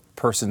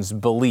person's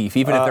belief?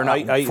 Even if they're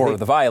not for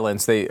the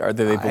violence, they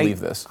believe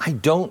this? I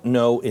don't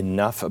know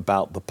enough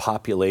about the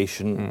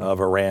population of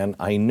Iran.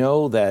 I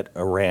know that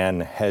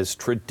Iran has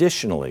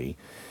traditionally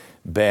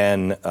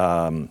been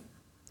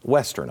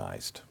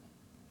westernized.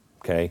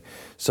 Okay?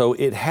 So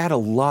it had a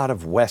lot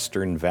of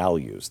Western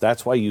values.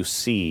 That's why you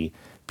see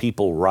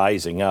people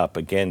rising up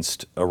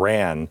against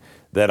Iran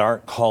that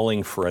aren't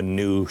calling for a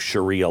new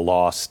Sharia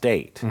law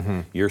state.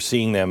 You're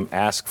seeing them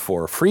ask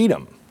for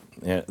freedom,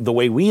 the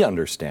way we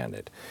understand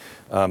it,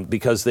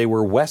 because they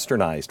were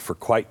westernized for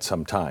quite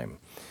some time.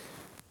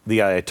 The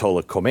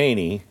Ayatollah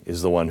Khomeini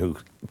is the one who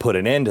put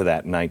an end to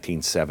that in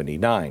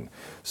 1979.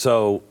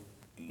 So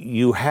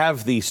you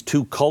have these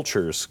two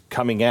cultures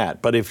coming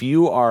at, but if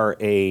you are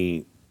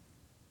a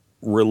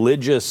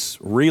religious,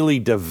 really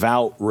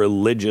devout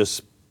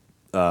religious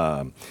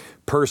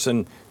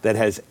person that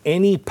has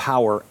any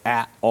power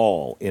at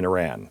all in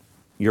Iran,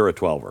 you're a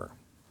Twelver.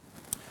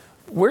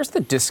 Where's the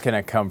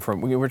disconnect come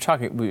from? We were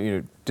talking,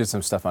 we did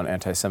some stuff on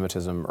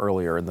anti-Semitism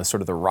earlier and the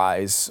sort of the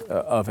rise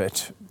of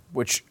it,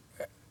 which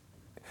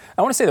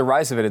I want to say the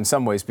rise of it in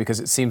some ways because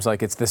it seems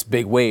like it's this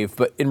big wave,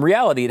 but in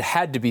reality it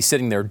had to be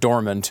sitting there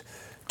dormant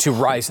to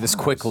rise this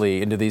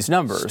quickly into these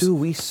numbers. Stu,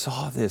 we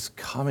saw this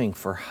coming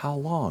for how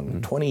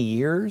long? 20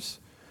 years?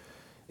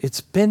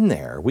 It's been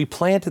there. We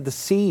planted the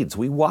seeds.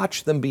 We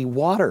watched them be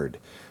watered.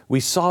 We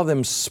saw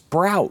them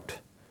sprout.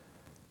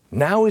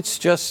 Now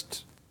it's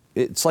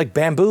like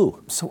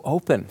bamboo. So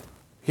open.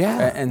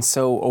 Yeah. And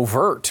so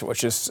overt,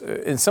 which is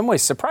in some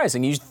ways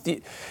surprising. You'd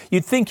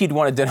think you'd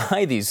want to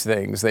deny these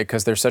things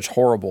because they're such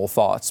horrible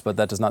thoughts, but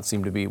that does not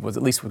seem to be,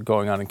 at least what's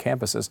going on in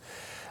campuses.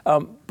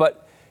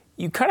 But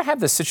you kind of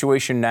have this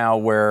situation now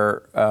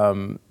where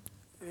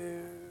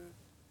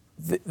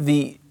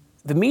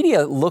the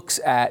media looks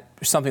at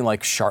something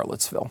like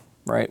Charlottesville,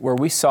 right, where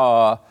we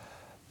saw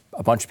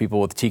a bunch of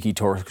people with tiki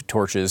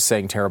torches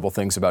saying terrible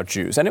things about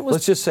Jews. And it was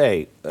Let's just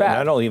say, bad. And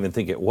I don't even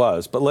think it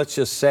was, but let's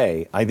just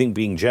say, I think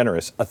being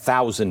generous,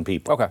 1,000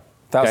 people. Okay,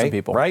 1,000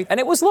 people. Right? And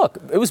it was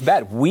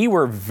bad. We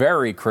were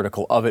very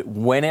critical of it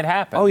when it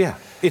happened. Oh, yeah.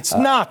 It's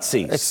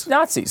Nazis. It's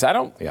Nazis.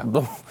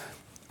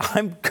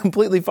 I'm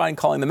completely fine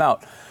calling them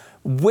out.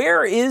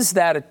 Where is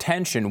that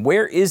attention?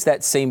 Where is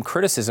that same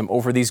criticism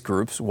over these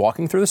groups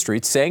walking through the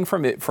streets, saying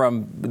from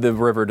the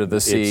river to the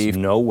sea? It's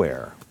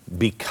nowhere,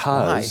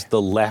 because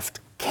the left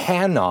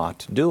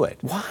cannot do it.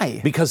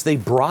 Why? Because they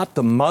brought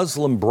the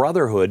Muslim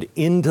Brotherhood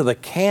into the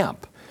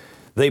camp.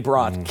 They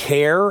brought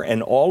care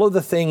and all of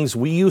the things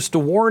we used to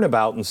warn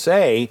about and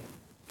say,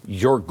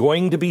 you're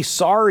going to be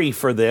sorry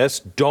for this,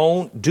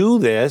 don't do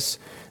this.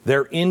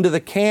 They're into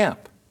the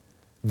camp.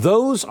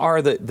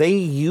 They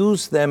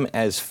use them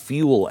as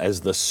fuel,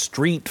 as the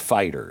street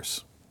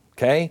fighters,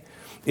 okay?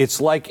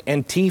 It's like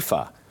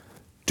Antifa.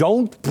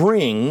 Don't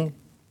bring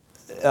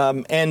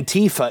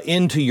Antifa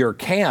into your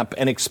camp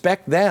and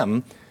expect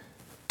them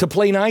to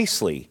play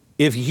nicely.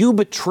 If you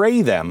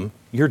betray them,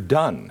 you're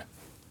done,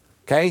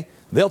 okay?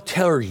 They'll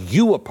tear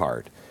you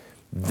apart.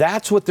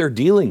 That's what they're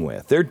dealing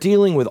with. They're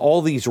dealing with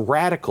all these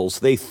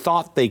radicals they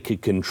thought they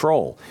could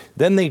control.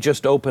 Then they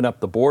just open up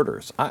the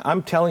borders.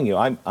 I'm telling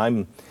you,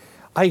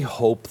 I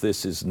hope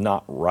this is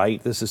not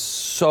right. This is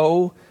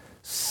so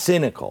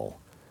cynical.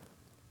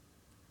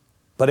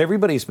 But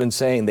everybody's been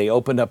saying they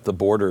opened up the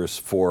borders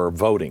for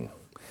voting.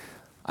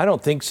 I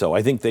don't think so.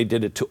 I think they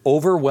did it to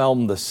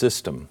overwhelm the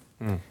system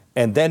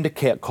and then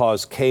to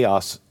cause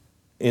chaos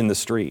in the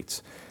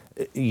streets.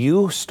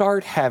 You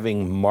start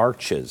having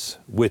marches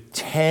with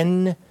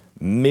 10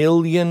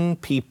 million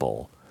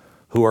people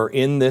who are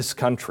in this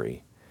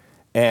country,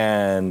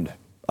 and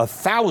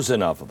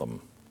 1,000 of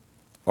them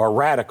are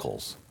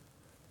radicals.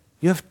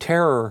 You have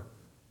terror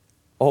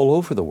all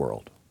over the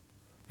world.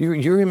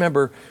 You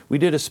remember, we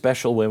did a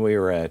special when we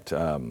were at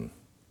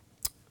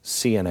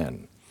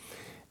CNN,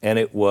 and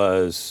it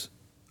was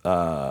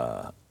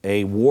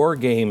a war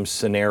game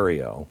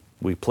scenario.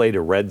 We played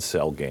a red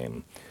cell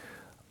game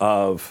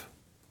of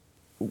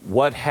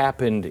what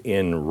happened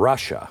in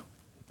Russia.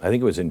 I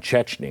think it was in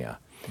Chechnya,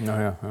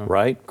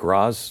 right?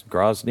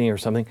 Grozny or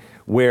something,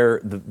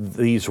 where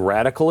these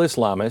radical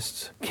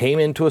Islamists came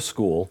into a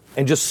school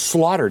and just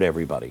slaughtered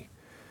everybody,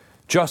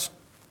 just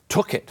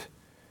took it.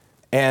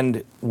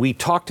 And we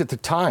talked at the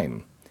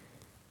time,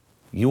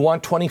 you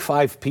want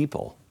 25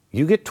 people.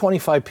 You get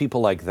 25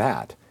 people like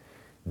that,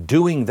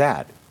 doing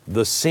that,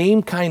 the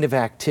same kind of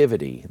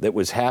activity that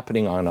was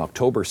happening on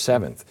October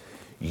 7th,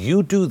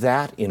 you do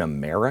that in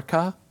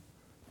America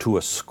to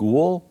a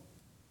school,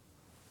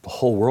 the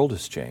whole world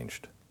has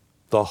changed.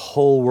 The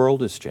whole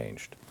world has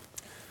changed.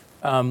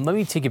 Let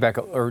me take you back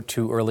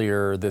to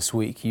earlier this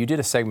week. You did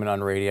a segment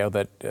on radio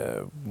that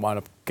wound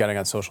up getting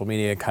on social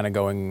media, kind of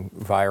going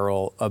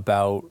viral,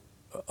 about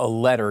a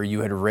letter you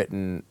had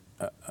written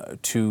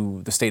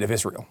to the state of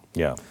Israel.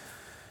 Yeah.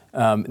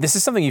 This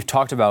is something you've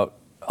talked about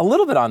a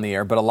little bit on the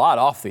air, but a lot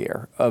off the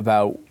air,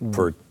 about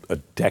for a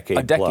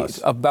decade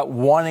plus, about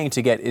wanting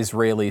to get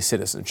Israeli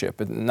citizenship.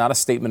 Not a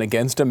statement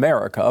against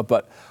America,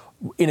 but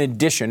in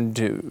addition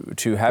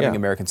to having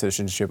American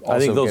citizenship, also I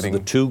think those are the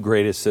two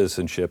greatest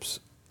citizenships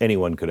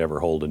anyone could ever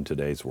hold in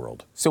today's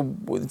world. So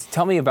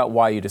tell me about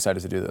why you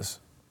decided to do this.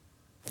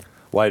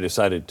 Why I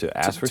decided to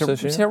ask for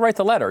citizenship? To write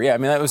the letter. Yeah, I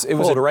mean,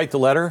 to write the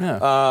letter?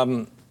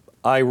 Yeah.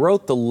 I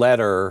wrote the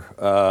letter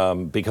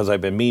because I've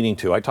been meaning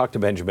to. I talked to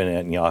Benjamin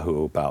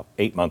Netanyahu about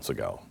 8 months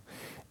ago,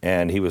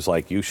 and he was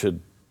like, you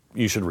should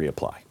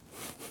reapply.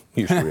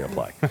 You should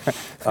reapply.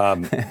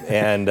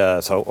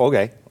 So,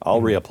 okay,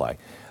 I'll reapply.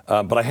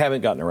 But I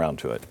haven't gotten around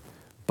to it.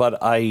 But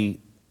I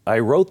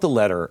wrote the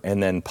letter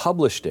and then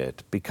published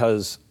it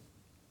because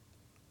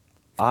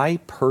I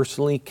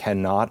personally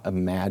cannot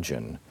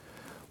imagine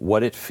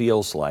what it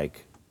feels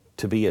like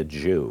to be a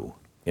Jew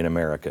in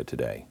America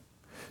today,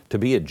 to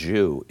be a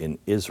Jew in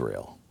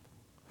Israel,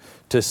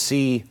 to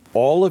see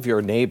all of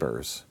your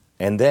neighbors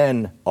and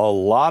then a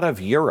lot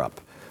of Europe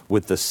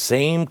with the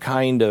same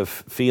kind of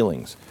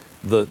feelings.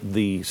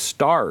 The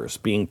stars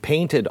being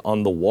painted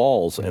on the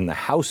walls and the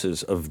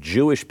houses of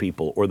Jewish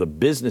people or the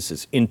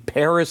businesses in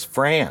Paris,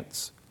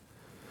 France.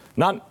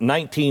 Not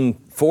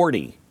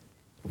 1940,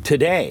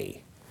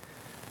 today.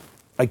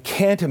 I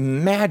can't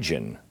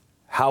imagine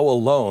how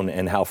alone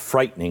and how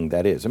frightening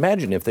that is.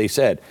 Imagine if they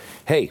said,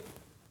 hey,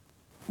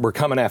 we're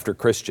coming after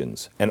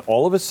Christians. And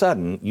all of a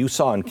sudden, you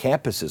saw on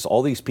campuses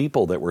all these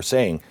people that were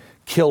saying,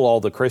 kill all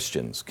the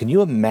Christians. Can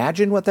you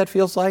imagine what that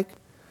feels like?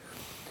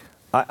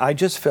 I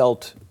just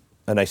felt,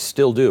 and I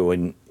still do,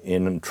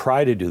 and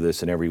try to do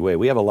this in every way.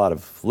 We have a lot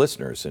of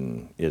listeners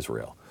in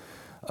Israel.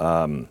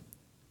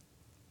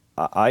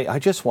 I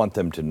just want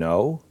them to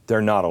know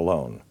they're not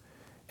alone.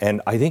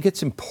 And I think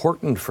it's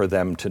important for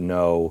them to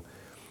know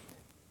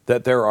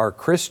that there are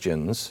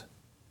Christians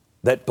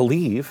that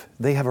believe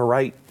they have a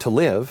right to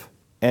live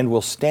and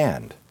will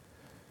stand.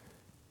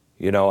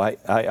 You know,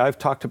 I've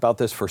talked about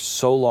this for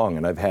so long,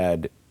 and I've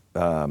had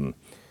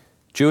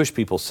Jewish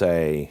people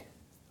say,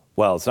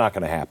 well, it's not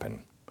going to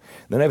happen.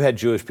 Then I've had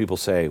Jewish people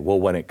say, well,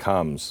 when it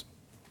comes,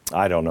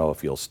 I don't know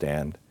if you'll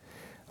stand.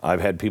 I've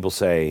had people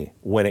say,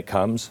 when it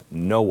comes,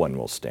 no one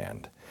will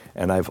stand.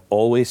 And I've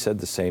always said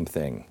the same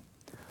thing.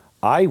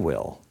 I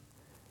will,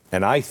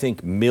 and I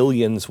think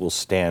millions will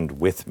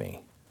stand with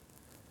me.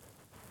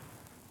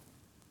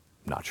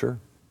 Not sure.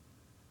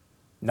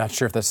 Not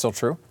sure if that's still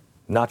true?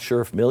 Not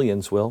sure if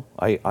millions will.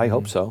 I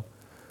hope so.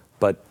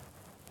 But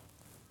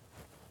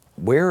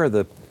where are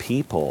the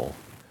people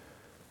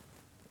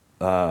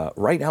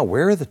right now?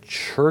 Where are the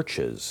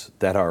churches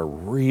that are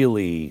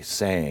really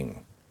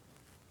saying,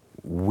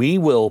 we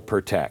will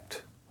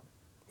protect?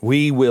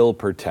 We will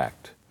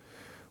protect.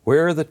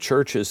 Where are the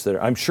churches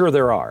that I'm sure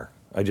there are.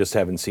 I just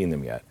haven't seen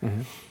them yet.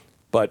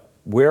 But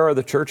where are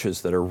the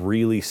churches that are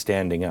really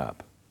standing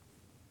up?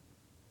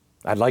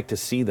 I'd like to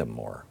see them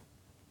more.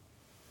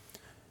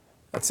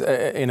 That's,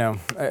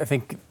 I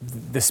think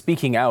the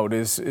speaking out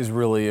is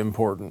really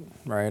important,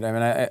 right?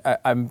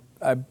 I mean,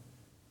 I've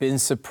been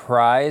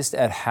surprised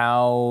at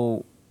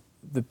how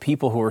the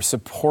people who are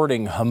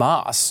supporting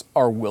Hamas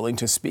are willing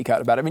to speak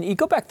out about it. I mean, you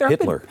go back there.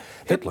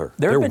 Hitler.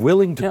 They're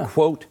willing to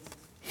quote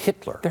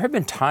Hitler. There have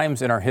been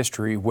times in our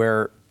history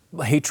where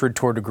hatred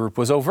toward a group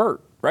was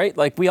overt, right?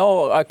 Like we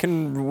all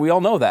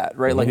know that,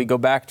 right? Like we go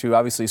back to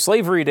obviously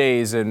slavery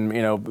days and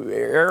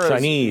eras,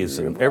 Chinese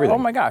and everything. Oh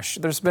my gosh,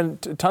 there's been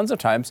tons of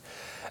times.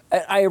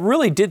 I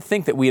really did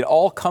think that we had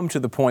all come to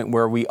the point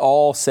where we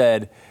all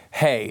said,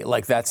 "Hey,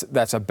 like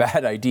that's a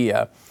bad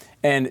idea."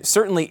 And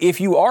certainly,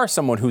 if you are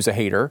someone who's a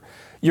hater,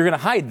 you're going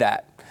to hide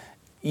that.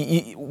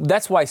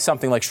 That's why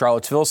something like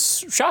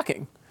Charlottesville's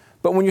shocking.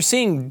 But when you're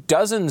seeing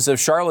dozens of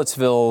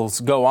Charlottesvilles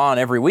go on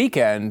every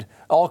weekend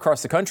all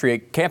across the country,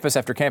 at campus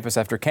after campus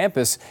after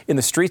campus, in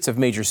the streets of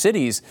major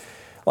cities,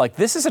 like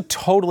this is a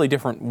totally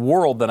different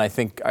world than I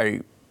think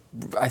I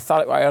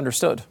thought I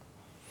understood.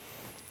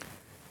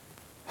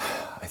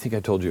 I think I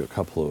told you a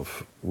couple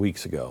of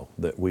weeks ago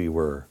that it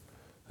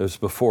was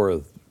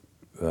before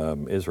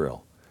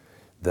Israel,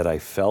 that I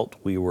felt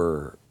we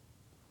were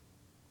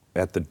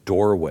at the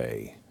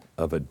doorway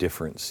of a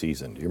different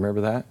season. Do you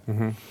remember that?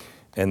 Mm-hmm.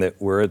 And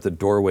that we're at the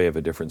doorway of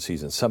a different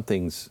season.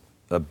 Something's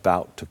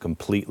about to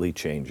completely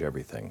change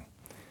everything.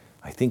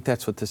 I think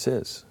that's what this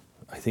is.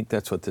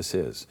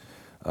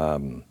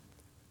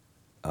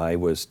 I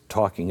was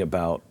talking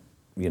about,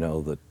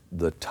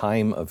 the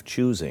time of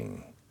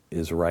choosing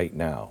is right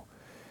now.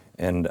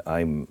 And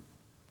I'm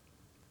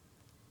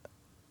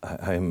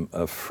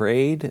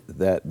afraid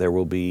that there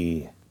will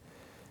be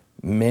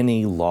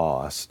many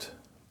lost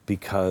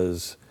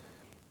because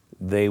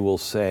they will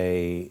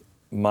say,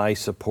 my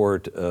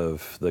support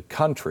of the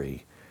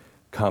country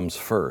comes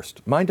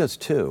first. Mine does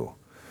too,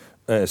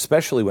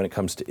 especially when it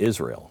comes to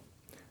Israel.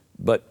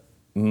 But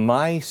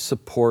my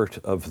support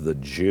of the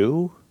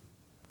Jew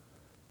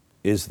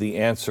is the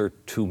answer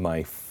to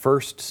my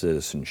first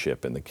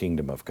citizenship in the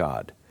kingdom of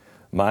God.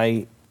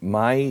 My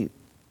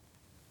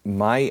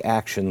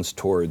actions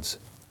towards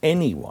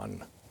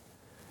anyone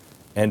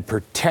and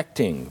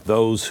protecting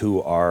those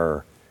who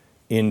are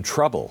in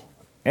trouble.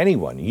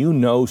 Anyone,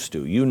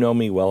 Stu, you know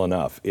me well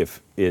enough.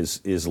 If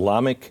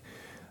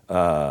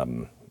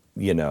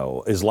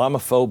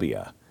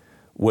Islamophobia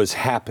was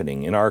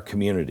happening in our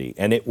community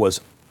and it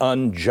was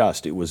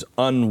unjust, it was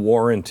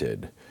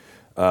unwarranted,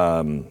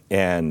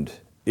 and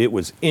it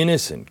was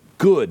innocent,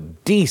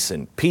 good,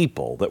 decent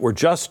people that were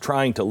just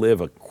trying to live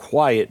a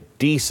quiet,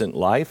 decent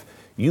life,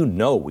 we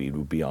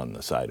would be on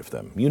the side of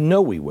them.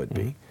 We would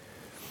be.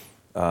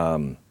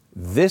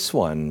 This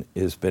one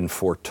has been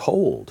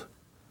foretold.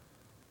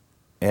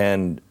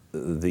 And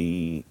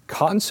the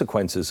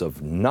consequences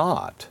of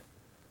not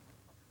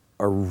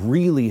are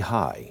really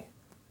high,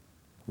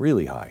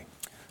 really high.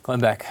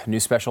 Glenn Beck, new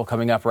special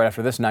coming up right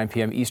after this, 9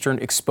 p.m. Eastern,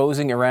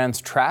 exposing Iran's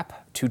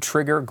trap to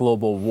trigger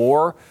global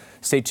war.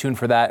 Stay tuned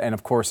for that. And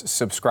of course,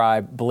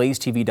 subscribe,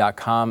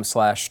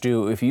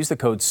 blazetv.com/Stu. If you use the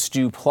code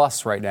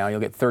STUPLUS right now,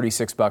 you'll get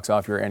 $36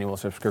 off your annual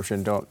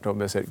subscription. Don't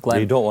miss it. Glenn.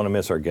 You don't want to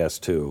miss our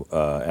guest too,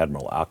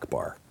 Admiral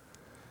Akbar.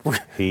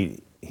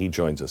 He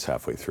joins us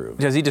halfway through.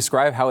 Does he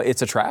describe how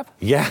it's a trap?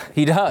 Yeah.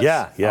 He does?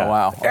 Yeah. Oh,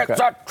 wow. Okay. It's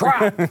a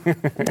trap!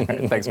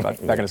 Thanks,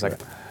 bud. Back in a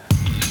second.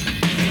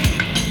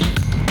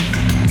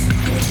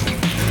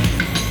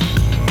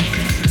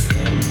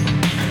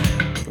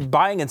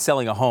 Buying and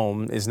selling a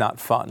home is not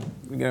fun.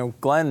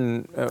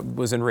 Glenn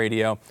was in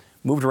radio,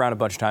 moved around a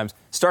bunch of times,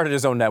 started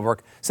his own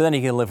network, so then he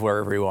can live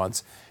wherever he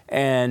wants.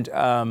 And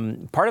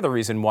part of the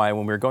reason why,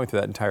 when we were going through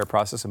that entire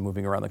process of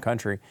moving around the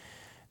country,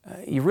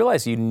 you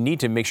realize you need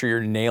to make sure you're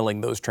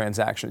nailing those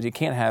transactions. You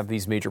can't have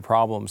these major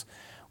problems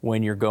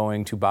when you're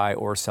going to buy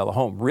or sell a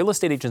home.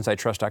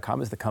 RealestateAgentsITrust.com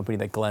is the company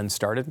that Glenn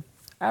started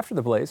after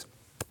the blaze,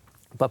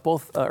 but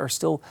both are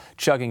still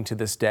chugging to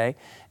this day.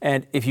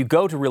 And if you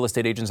go to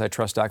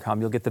RealestateAgentsITrust.com,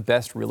 you'll get the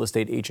best real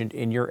estate agent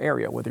in your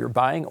area. Whether you're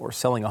buying or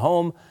selling a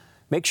home,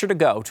 make sure to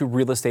go to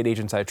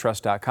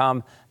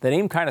RealestateAgentsITrust.com. The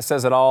name kind of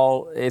says it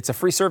all. It's a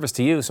free service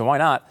to you, so why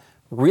not?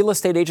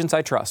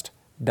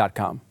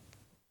 RealestateAgentsITrust.com.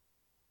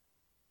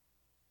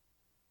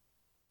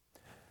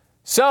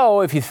 So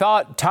if you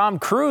thought Tom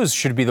Cruise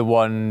should be the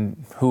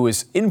one who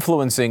is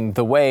influencing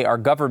the way our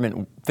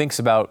government thinks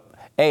about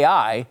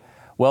AI,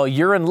 well,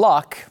 you're in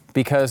luck,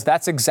 because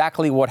that's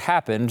exactly what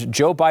happened.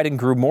 Joe Biden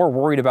grew more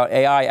worried about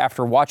AI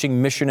after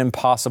watching Mission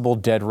Impossible: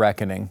 Dead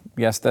Reckoning.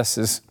 Yes, this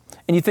is...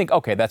 And you think,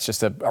 okay, that's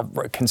just a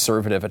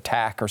conservative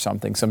attack or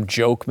something, some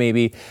joke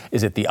maybe.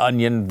 Is it The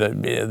Onion,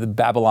 the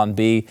Babylon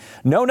Bee?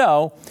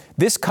 No.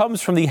 This comes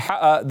from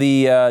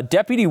the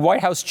Deputy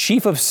White House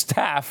Chief of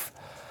Staff,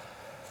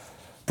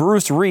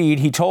 Bruce Reed.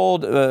 He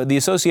told the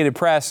Associated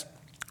Press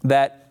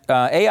that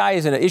AI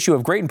is an issue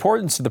of great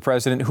importance to the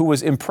president, who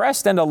was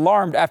impressed and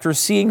alarmed after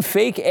seeing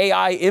fake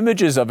AI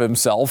images of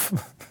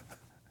himself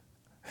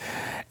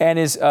and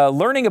is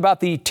learning about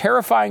the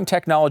terrifying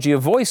technology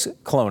of voice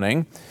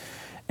cloning.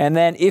 And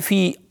then if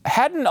he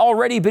hadn't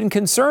already been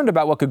concerned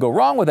about what could go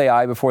wrong with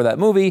AI before that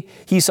movie,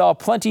 he saw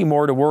plenty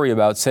more to worry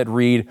about, said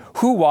Reid,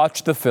 who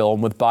watched the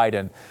film with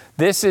Biden.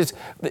 This is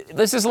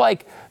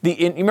like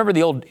you remember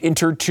the old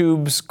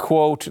intertubes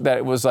quote that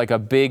it was like a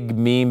big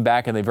meme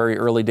back in the very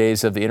early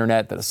days of the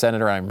internet that a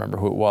senator, I don't remember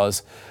who it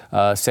was,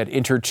 said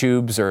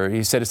intertubes, or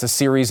he said it's a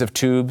series of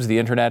tubes, the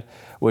internet,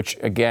 which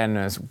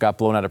again got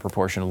blown out of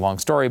proportion, a long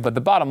story. But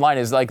the bottom line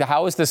is, like,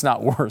 how is this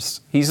not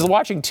worse? He's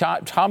watching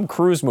Tom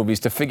Cruise movies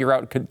to figure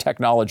out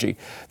technology.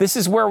 This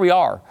is where we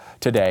are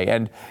today,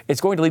 and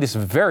it's going to lead us to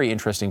very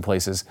interesting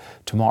places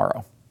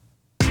tomorrow.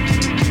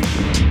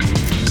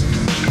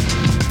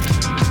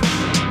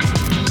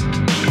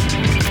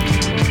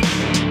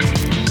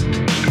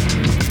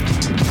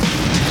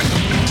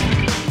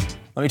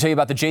 Let me tell you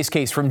about the Jace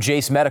case from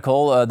Jace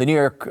Medical.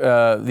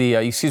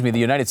 The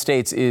United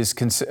States is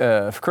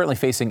currently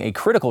facing a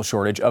critical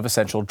shortage of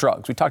essential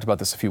drugs. We talked about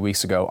this a few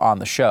weeks ago on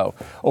the show.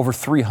 Over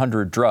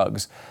 300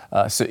 drugs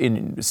so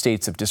in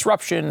states of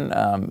disruption,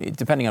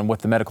 depending on what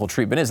the medical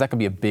treatment is, that can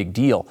be a big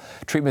deal.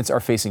 Treatments are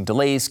facing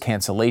delays,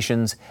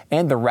 cancellations,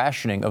 and the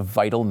rationing of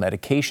vital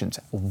medications.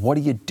 What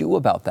do you do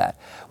about that?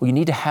 Well, you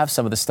need to have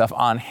some of this stuff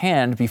on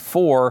hand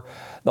before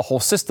the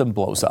whole system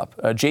blows up.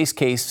 Jace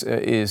case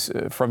is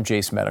from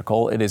Jace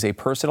Medical. It is a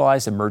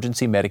personalized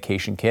emergency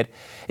medication kit.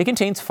 It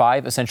contains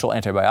 5 essential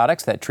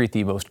antibiotics that treat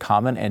the most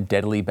common and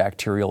deadly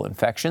bacterial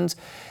infections.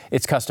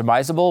 It's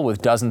customizable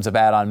with dozens of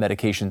add-on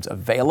medications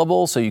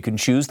available, so you can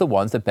choose the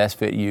ones that best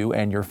fit you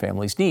and your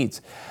family's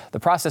needs. The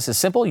process is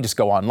simple. You just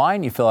go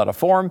online, you fill out a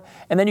form,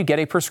 and then you get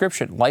a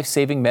prescription.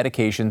 Life-saving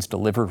medications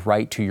delivered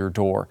right to your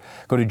door.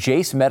 Go to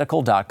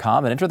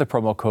jacemedical.com and enter the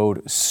promo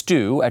code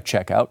STU at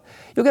checkout.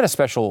 You'll get a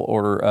special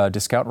order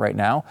discount right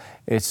now.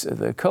 It's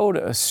the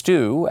code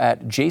STU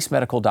at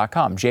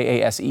jacemedical.com,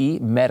 J-A-S-E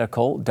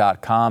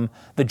medical.com.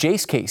 The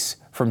Jace case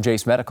from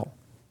Jace Medical.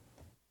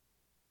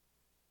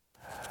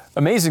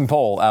 Amazing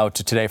poll out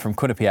today from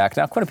Quinnipiac.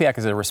 Now, Quinnipiac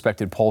is a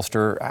respected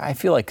pollster. I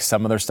feel like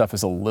some of their stuff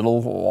is a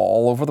little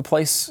all over the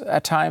place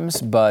at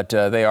times, but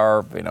they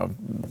are,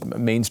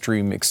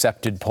 mainstream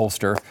accepted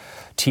pollster,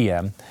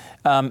 TM.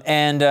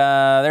 And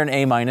they're an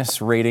A-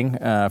 rating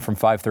from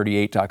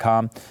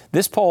 538.com.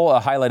 This poll,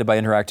 highlighted by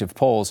Interactive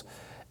Polls,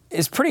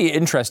 is pretty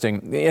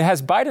interesting. It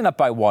has Biden up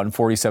by 1,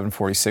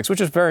 47-46,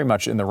 which is very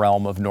much in the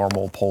realm of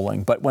normal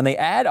polling. But when they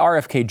add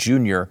RFK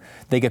Jr.,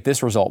 they get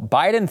this result.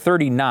 Biden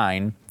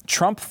 39,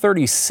 Trump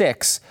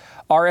 36,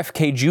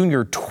 RFK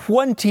Jr.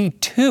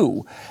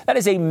 22. That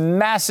is a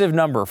massive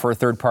number for a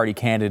third-party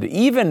candidate,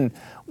 even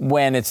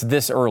when it's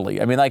this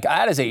early. I mean,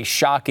 that is a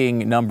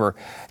shocking number.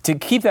 To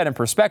keep that in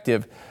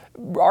perspective,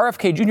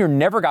 RFK Jr.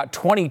 never got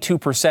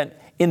 22%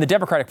 in the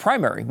Democratic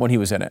primary when he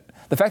was in it.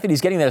 The fact that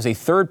he's getting that as a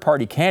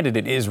third-party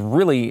candidate is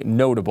really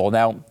notable.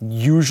 Now,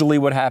 usually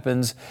what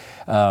happens,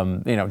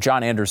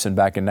 John Anderson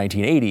back in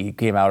 1980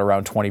 came out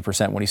around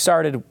 20% when he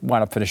started,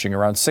 wound up finishing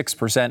around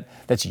 6%.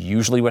 That's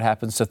usually what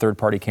happens to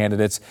third-party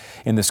candidates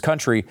in this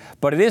country.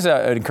 But it is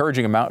an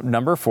encouraging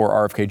number for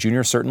RFK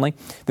Jr., certainly.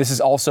 This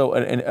is also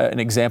an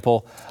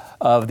example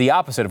of the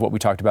opposite of what we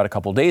talked about a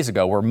couple days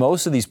ago, where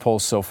most of these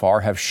polls so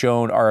far have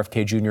shown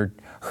RFK Jr.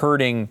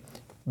 hurting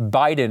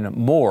Biden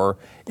more.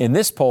 In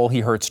this poll,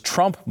 he hurts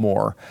Trump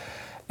more.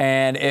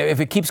 And if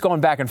it keeps going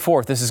back and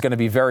forth, this is going to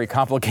be very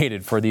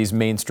complicated for these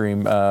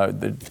mainstream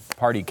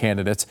party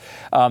candidates.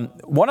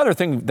 One other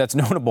thing that's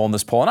notable in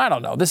this poll, and I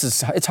don't know,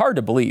 it's hard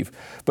to believe,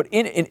 but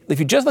if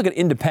you just look at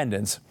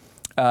independents,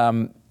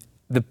 the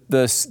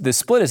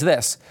split is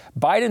this: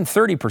 Biden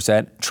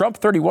 30%, Trump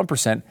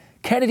 31%,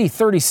 Kennedy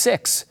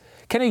 36%.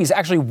 Kennedy's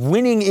actually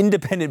winning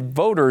independent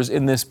voters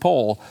in this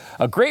poll.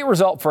 A great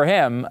result for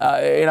him.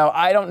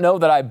 I don't know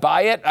that I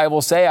buy it. I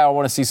will say I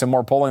want to see some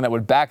more polling that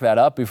would back that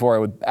up before I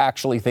would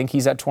actually think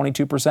he's at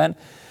 22%.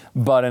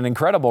 But an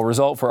incredible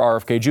result for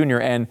RFK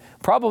Jr. and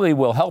probably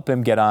will help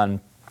him get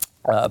on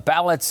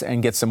ballots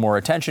and get some more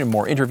attention,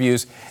 more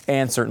interviews,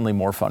 and certainly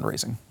more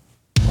fundraising.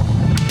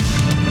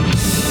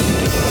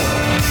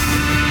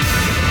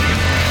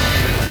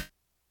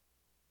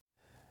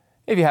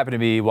 If you happen to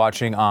be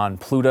watching on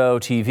Pluto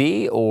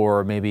TV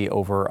or maybe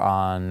over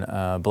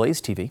on Blaze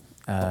TV,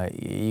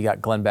 you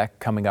got Glenn Beck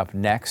coming up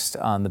next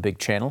on the big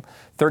channel.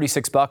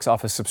 $36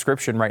 off a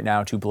subscription right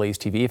now to Blaze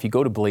TV. If you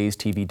go to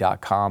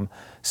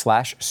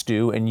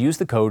blazetv.com/Stu and use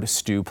the code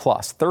STU+,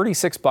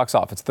 $36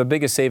 off. It's the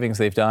biggest savings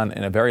they've done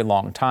in a very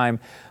long time.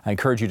 I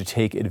encourage you to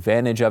take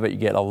advantage of it. You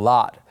get a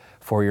lot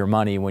for your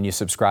money when you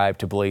subscribe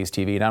to Blaze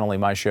TV. Not only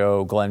my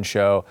show, Glenn's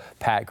show,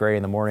 Pat Gray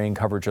in the morning,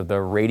 coverage of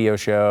the radio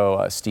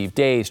show, Steve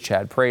Dace,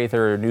 Chad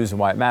Prather, News and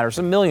Why It Matters,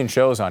 a million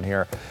shows on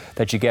here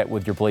that you get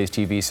with your Blaze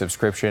TV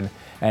subscription.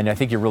 And I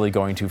think you're really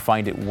going to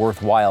find it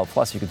worthwhile.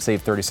 Plus, you can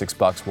save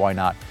 $36. Why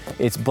not?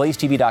 It's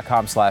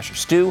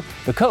blazetv.com/Stu.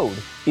 The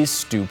code is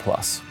STU+.